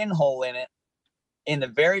a pinhole in it in the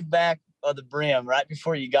very back of the brim, right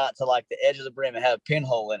before you got to like the edge of the brim. It had a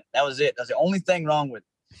pinhole in it. That was it. That's the only thing wrong with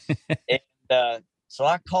it. And so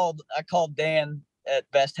I called Dan at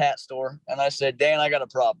Best Hat Store, and I said, Dan, I got a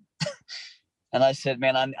problem. And I said,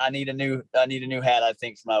 man, I need a new hat, I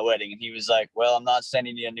think, for my wedding. And he was like, well, I'm not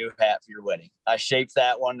sending you a new hat for your wedding. I shaped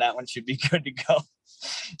that one. That one should be good to go.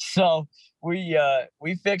 So we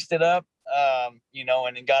fixed it up, and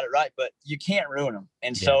got it right. But you can't ruin them.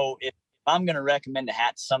 And so if I'm going to recommend a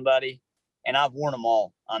hat to somebody, and I've worn them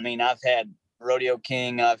all. I mean, I've had Rodeo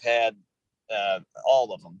King. I've had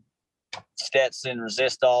all of them. Stetson,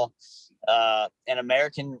 Resistol. An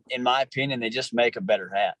American, in my opinion, they just make a better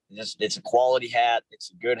hat. It's a quality hat.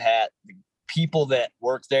 It's a good hat. The people that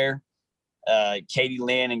work there, Katie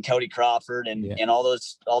Lynn and Cody Crawford and all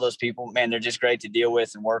those people, man, they're just great to deal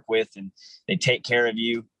with and work with, and they take care of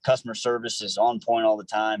you. Customer service is on point all the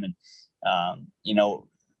time. And,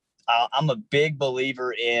 I'm a big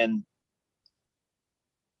believer in,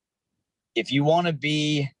 if you want to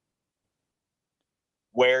be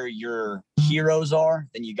where your heroes are,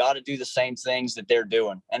 then you got to do the same things that they're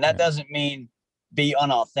doing. And that doesn't mean be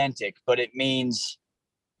unauthentic, but it means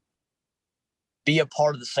be a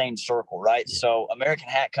part of the same circle, right? Yeah. So American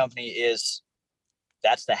Hat Company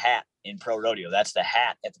that's the hat in pro rodeo. That's the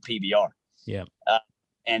hat at the PBR. Yeah.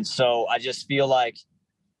 And so I just feel like,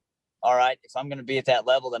 all right, if I'm going to be at that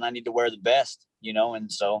level, then I need to wear the best,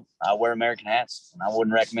 and so I wear American hats, and I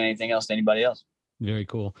wouldn't recommend anything else to anybody else. Very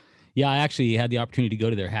cool. Yeah, I actually had the opportunity to go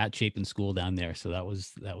to their hat shaping school down there, so that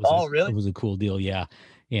was Really? It was a cool deal. Yeah,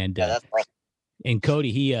 and that's awesome. And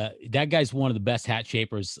Cody, that guy's one of the best hat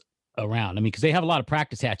shapers around. I mean, because they have a lot of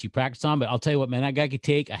practice hats you practice on, but I'll tell you what, man, that guy could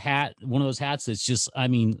take a hat, one of those hats that's just, I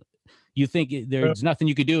mean, you think there's nothing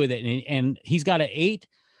you could do with it, and he's got an eight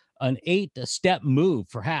step move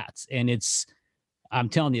for hats, and I'm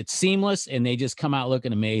telling you, it's seamless, and they just come out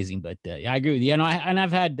looking amazing. But I agree with you. And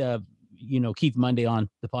I've had Keith Monday on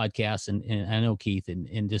the podcast, and I know Keith,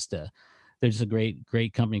 and just they're just a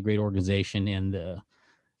great company, great organization, and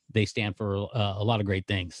they stand for a lot of great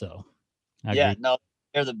things. So no,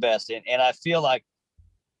 they're the best, and I feel like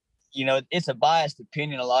it's a biased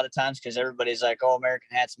opinion a lot of times because everybody's like, oh,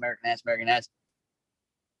 American hats.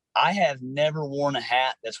 I have never worn a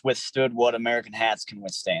hat that's withstood what American hats can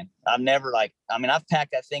withstand. I've never I've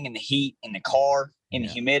packed that thing in the heat, in the car, in the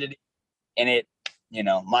humidity, and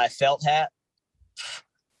my felt hat,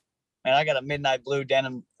 man, I got a midnight blue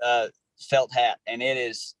denim felt hat, and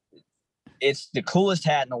it's the coolest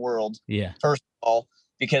hat in the world. Yeah. First of all,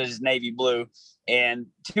 because it's navy blue, and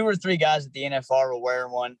 2 or 3 guys at the NFR were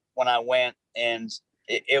wearing one when I went, and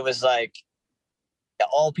it was like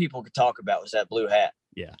all people could talk about was that blue hat.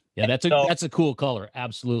 Yeah. That's a cool color.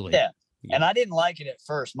 Absolutely. Yeah. And I didn't like it at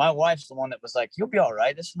first. My wife's the one that was like, you'll be all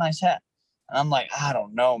right. It's a nice hat. And I'm like, I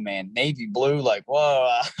don't know, man. Navy blue, like,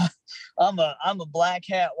 whoa, I'm a black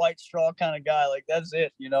hat, white straw kind of guy. Like, that's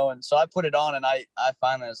it, And so I put it on, and I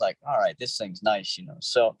finally was like, all right, this thing's nice,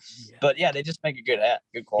 So, but yeah, they just make a good hat,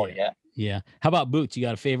 good quality hat. Yeah. How about boots? You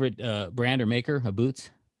got a favorite brand or maker of boots?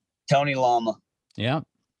 Tony Lama. Yeah.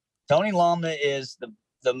 Tony Lama is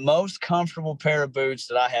the most comfortable pair of boots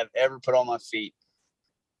that I have ever put on my feet.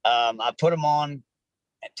 I put them on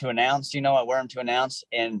to announce, I wear them to announce,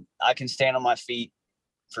 and I can stand on my feet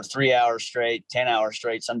for 3 hours straight, 10 hours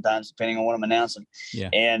straight, sometimes depending on what I'm announcing. Yeah.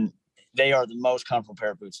 And they are the most comfortable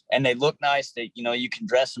pair of boots, and they look nice. They, you can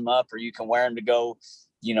dress them up, or you can wear them to go,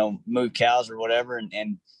 move cows or whatever.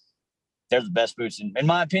 And they're the best boots. In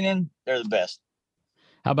my opinion, they're the best.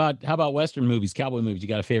 How about Western movies, cowboy movies? You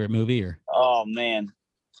got a favorite movie or? Oh man,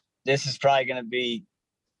 this is probably going to be,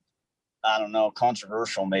 I don't know,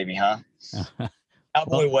 controversial maybe, huh?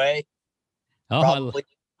 Cowboy Way. Probably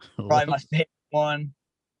my favorite one.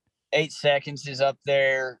 8 Seconds is up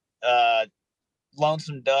there.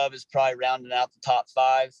 Lonesome Dove is probably rounding out the top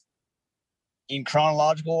 5. In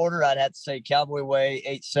chronological order, I'd have to say Cowboy Way,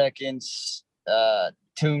 8 Seconds,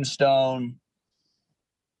 Tombstone.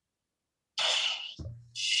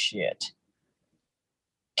 Shit.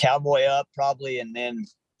 Cowboy Up probably, and then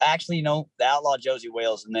actually, the Outlaw Josie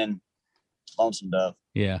Wales, and then Lonesome Dove.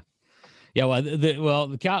 Yeah. Yeah, well,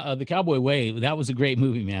 the Cowboy Way, that was a great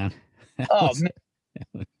movie, man. Man.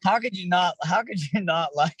 How could you not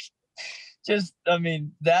like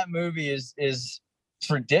that movie is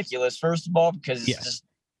ridiculous, first of all, because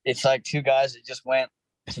it's like 2 guys that just went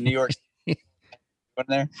to New York City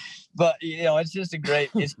there. But it's just a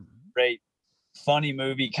great funny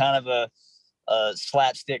movie, kind of a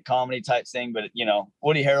slapstick comedy type thing. But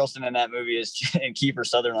Woody Harrelson in that movie and Kiefer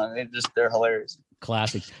Sutherland, they're hilarious.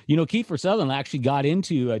 Classic. Kiefer Sutherland actually got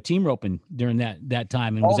into team roping during that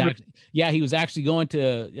time, and he was actually going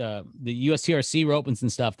to the USTRC ropings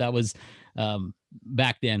and stuff. That was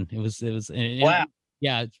back then. It was wow.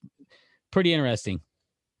 Yeah, it's pretty interesting.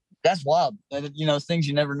 That's wild. Things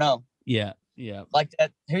you never know. Yeah. Like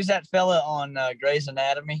that. Who's that fella on Grey's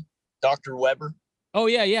Anatomy? Dr. Weber. Oh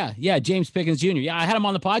yeah. James Pickens Jr. Yeah, I had him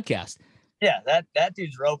on the podcast. Yeah, that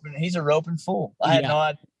dude's roping. He's a roping fool. I had no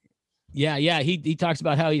idea. Yeah. He talks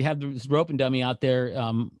about how he'd have this roping dummy out there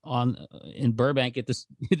in Burbank at this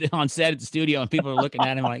on set at the studio, and people are looking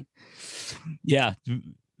at him like, yeah,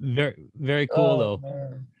 very, very cool though.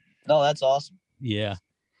 Man. No, that's awesome. Yeah.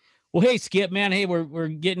 Well, hey, Skip, man. Hey, we're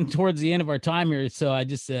getting towards the end of our time here, so I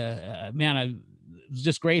just, it was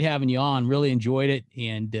just great having you on. Really enjoyed it,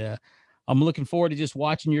 and I'm looking forward to just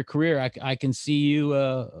watching your career. I can see you,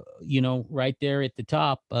 right there at the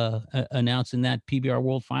top, announcing that PBR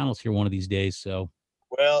World Finals here one of these days. So,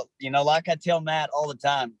 well, like I tell Matt all the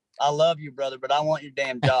time, I love you, brother, but I want your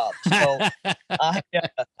damn job. So I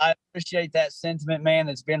appreciate that sentiment, man.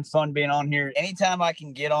 It's been fun being on here. Anytime I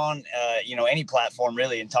can get on, any platform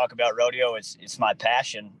really and talk about rodeo, it's my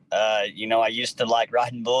passion. I used to like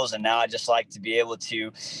riding bulls, and now I just like to be able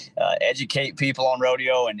to educate people on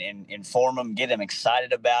rodeo and inform them, get them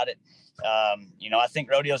excited about it. I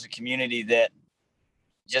think rodeo is a community that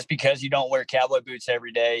just because you don't wear cowboy boots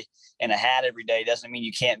every day and a hat every day doesn't mean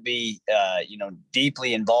you can't be,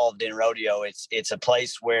 deeply involved in rodeo. It's a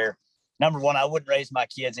place where, number one, I wouldn't raise my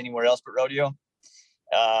kids anywhere else but rodeo.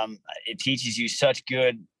 It teaches you such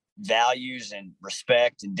good values and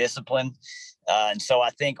respect and discipline. And so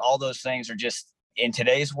I think all those things are just, in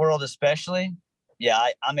today's world especially,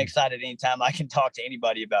 I'm excited anytime I can talk to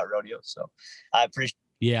anybody about rodeo. So I appreciate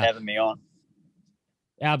having me on.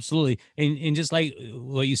 Absolutely. And just like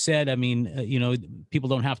what you said, I mean, people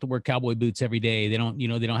don't have to wear cowboy boots every day. They don't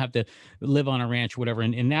have to live on a ranch or whatever.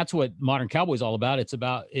 And that's what Modern Cowboy is all about. It's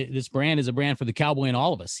about this brand is a brand for the cowboy and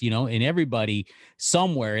all of us, and everybody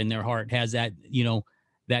somewhere in their heart has that,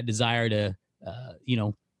 that desire to,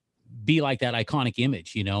 be like that iconic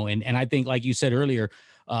image, and I think, like you said earlier,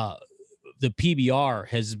 the PBR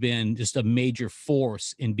has been just a major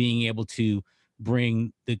force in being able to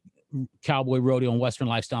bring the cowboy rodeo and Western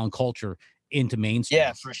lifestyle and culture into mainstream.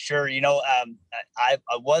 Yeah, for sure. I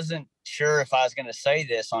wasn't sure if I was going to say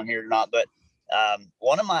this on here or not, but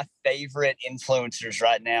one of my favorite influencers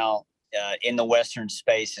right now in the Western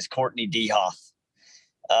space is Courtney Dehoff.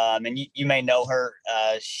 And you may know her.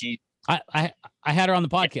 I had her on the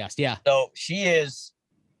podcast. Yeah. So she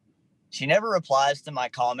never replies to my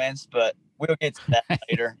comments, but we'll get to that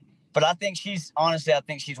later. But I think she's one of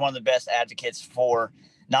the best advocates for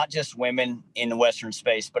not just women in the Western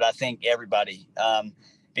space, but I think everybody,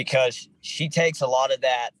 because she takes a lot of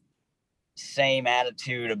that same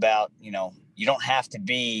attitude about, you don't have to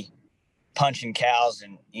be punching cows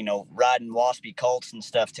and, riding waspy colts and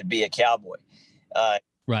stuff to be a cowboy.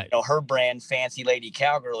 Right. Her brand, Fancy Lady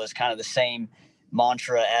Cowgirl, is kind of the same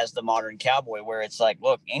mantra as the Modern Cowboy, where it's like,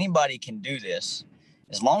 look, anybody can do this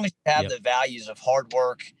as long as you have the values of hard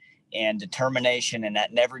work and determination and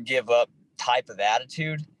that never give up type of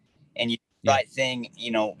attitude, and you do the right thing,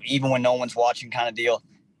 even when no one's watching kind of deal.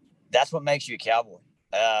 That's what makes you a cowboy.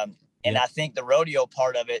 And I think the rodeo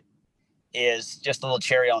part of it is just a little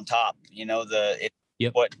cherry on top,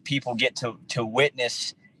 what people get to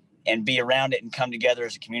witness and be around it and come together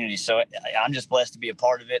as a community. So I'm just blessed to be a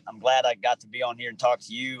part of it. I'm glad I got to be on here and talk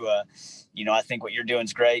to you. I think what you're doing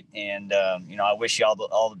is great. And, I wish you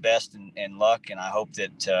all the best and luck. And I hope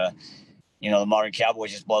that, the Modern Cowboy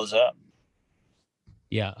just blows up.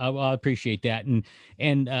 Yeah, I appreciate that.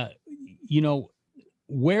 And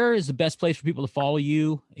where is the best place for people to follow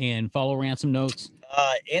you and follow Ransom Notes?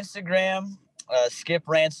 Instagram, Skip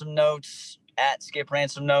Ransom Notes, at Skip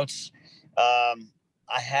Ransom Notes.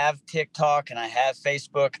 I have TikTok and I have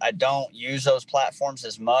Facebook. I don't use those platforms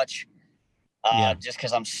as much just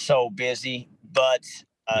because I'm so busy. But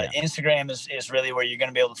Instagram is really where you're going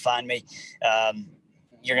to be able to find me.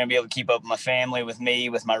 You're going to be able to keep up with my family, with me,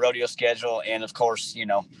 with my rodeo schedule. And of course,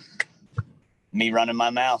 me running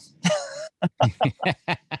my mouth.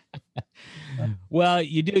 Well,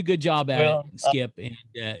 you do a good job at it, Skip. And,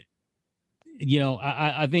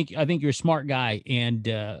 I think you're a smart guy. And,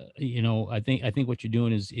 I think what you're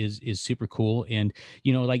doing is super cool. And,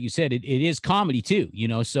 like you said, it is comedy too,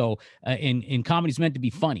 so, and comedy's meant to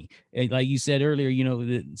be funny. Like you said earlier,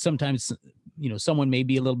 that sometimes, someone may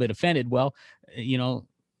be a little bit offended. Well,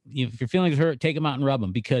 if your feelings hurt, take them out and rub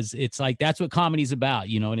them, because it's like, that's what comedy's about,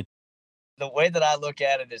 and the way that I look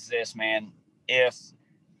at it is this, man. If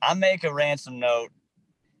I make a ransom note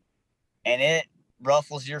and it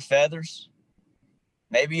ruffles your feathers,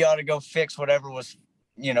 maybe you ought to go fix whatever was,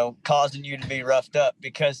 causing you to be roughed up.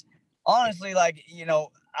 Because honestly, I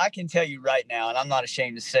can tell you right now, and I'm not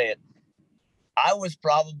ashamed to say it, I was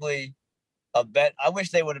probably I wish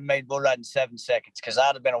they would have made bull riding 7 seconds, because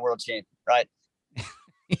I'd have been a world champion, right?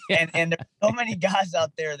 And there's so many guys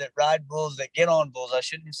out there that ride bulls, that get on bulls. I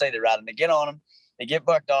shouldn't say they ride them. They get on them, they get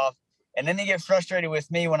bucked off, and then they get frustrated with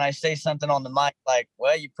me when I say something on the mic like,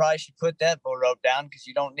 well, you probably should put that bull rope down because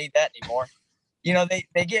you don't need that anymore.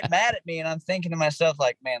 They get mad at me, and I'm thinking to myself,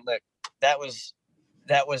 like, man, look, that was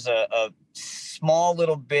a small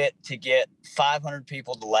little bit to get 500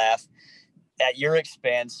 people to laugh at your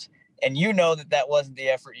expense. And that wasn't the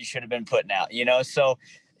effort you should have been putting out, So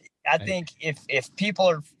I think if people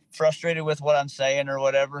are frustrated with what I'm saying or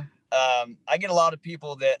whatever, I get a lot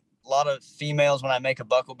of females, when I make a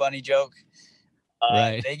Buckle Bunny joke,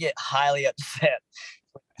 they get highly upset.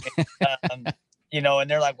 and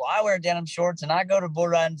they're like, well, I wear denim shorts and I go to bull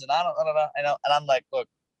ridings and I don't, and I'm like, look,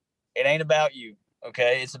 it ain't about you.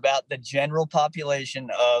 Okay. It's about the general population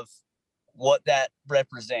of what that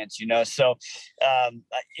represents, So,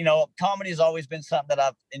 comedy has always been something that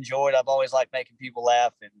I've enjoyed. I've always liked making people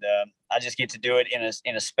laugh, and I just get to do it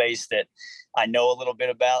in a space that I know a little bit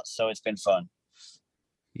about. So it's been fun.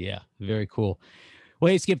 Yeah. Very cool.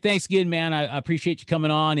 Well, hey, Skip, thanks again, man. I appreciate you coming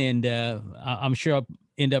on, and I'm sure I'll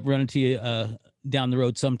end up running to you down the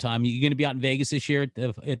road sometime. You going to be out in Vegas this year at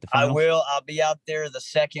the finals? I will. I'll be out there the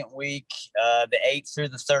second week, the 8th through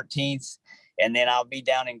the 13th, and then I'll be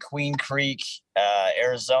down in Queen Creek,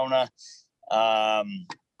 Arizona, the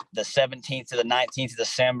 17th to the 19th of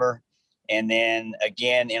December. And then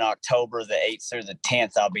again in October, the 8th through the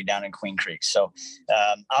 10th, I'll be down in Queen Creek. So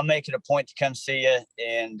I'll make it a point to come see you,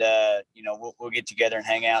 and we'll get together and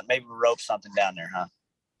hang out. Maybe we'll rope something down there, huh?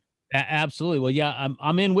 Absolutely. Well, yeah,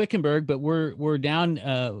 I'm in Wickenburg, but we're down.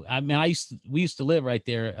 We used to live right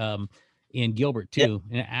there in Gilbert too,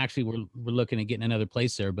 and actually we're looking at getting another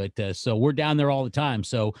place there. But so we're down there all the time.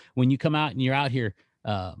 So when you come out and you're out here,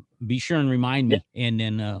 be sure and remind me, and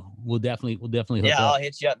then we'll definitely hook up. I'll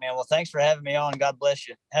hit you up, man. Well, thanks for having me on. God bless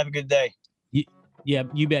you. Have a good day. Yeah,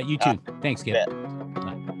 you bet. You too. Thanks, Skip. Bye.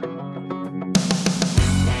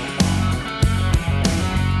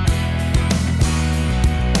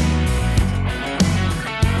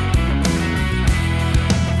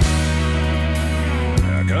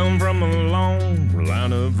 I come from a long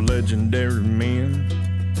line of legendary men,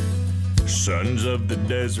 sons of the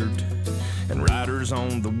desert and riders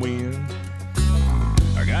on the wind.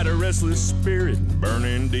 I got a restless spirit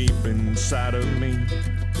burning deep inside of me.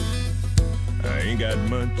 I ain't got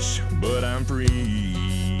much, but I'm free.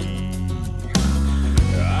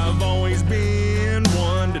 I've always been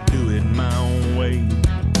one to do it my own way.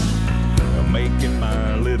 I'm making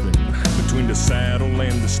my living between the saddle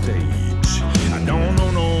and the stage. I don't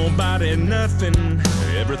owe nobody nothing.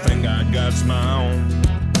 Everything I got's my own.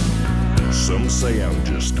 Some say I'm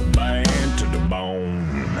just bad to the bone.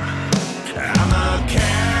 I'm a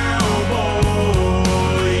cowboy,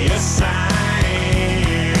 yes I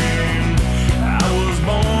am. I was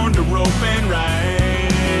born to rope and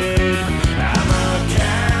ride. I'm a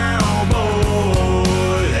cowboy,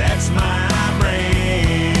 that's my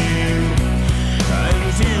brand.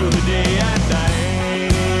 Until the day I die.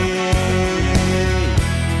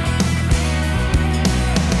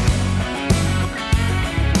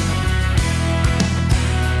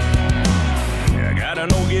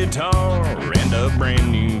 An old guitar and a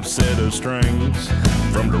brand new set of strings.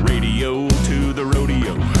 From the radio to the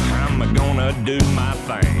rodeo, I'm gonna do my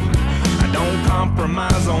thing. I don't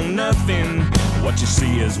compromise on nothing. What you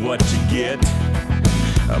see is what you get.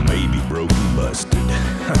 I may be broken, busted,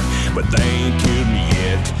 but they ain't killed me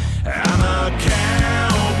yet. I'm a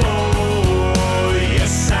cow.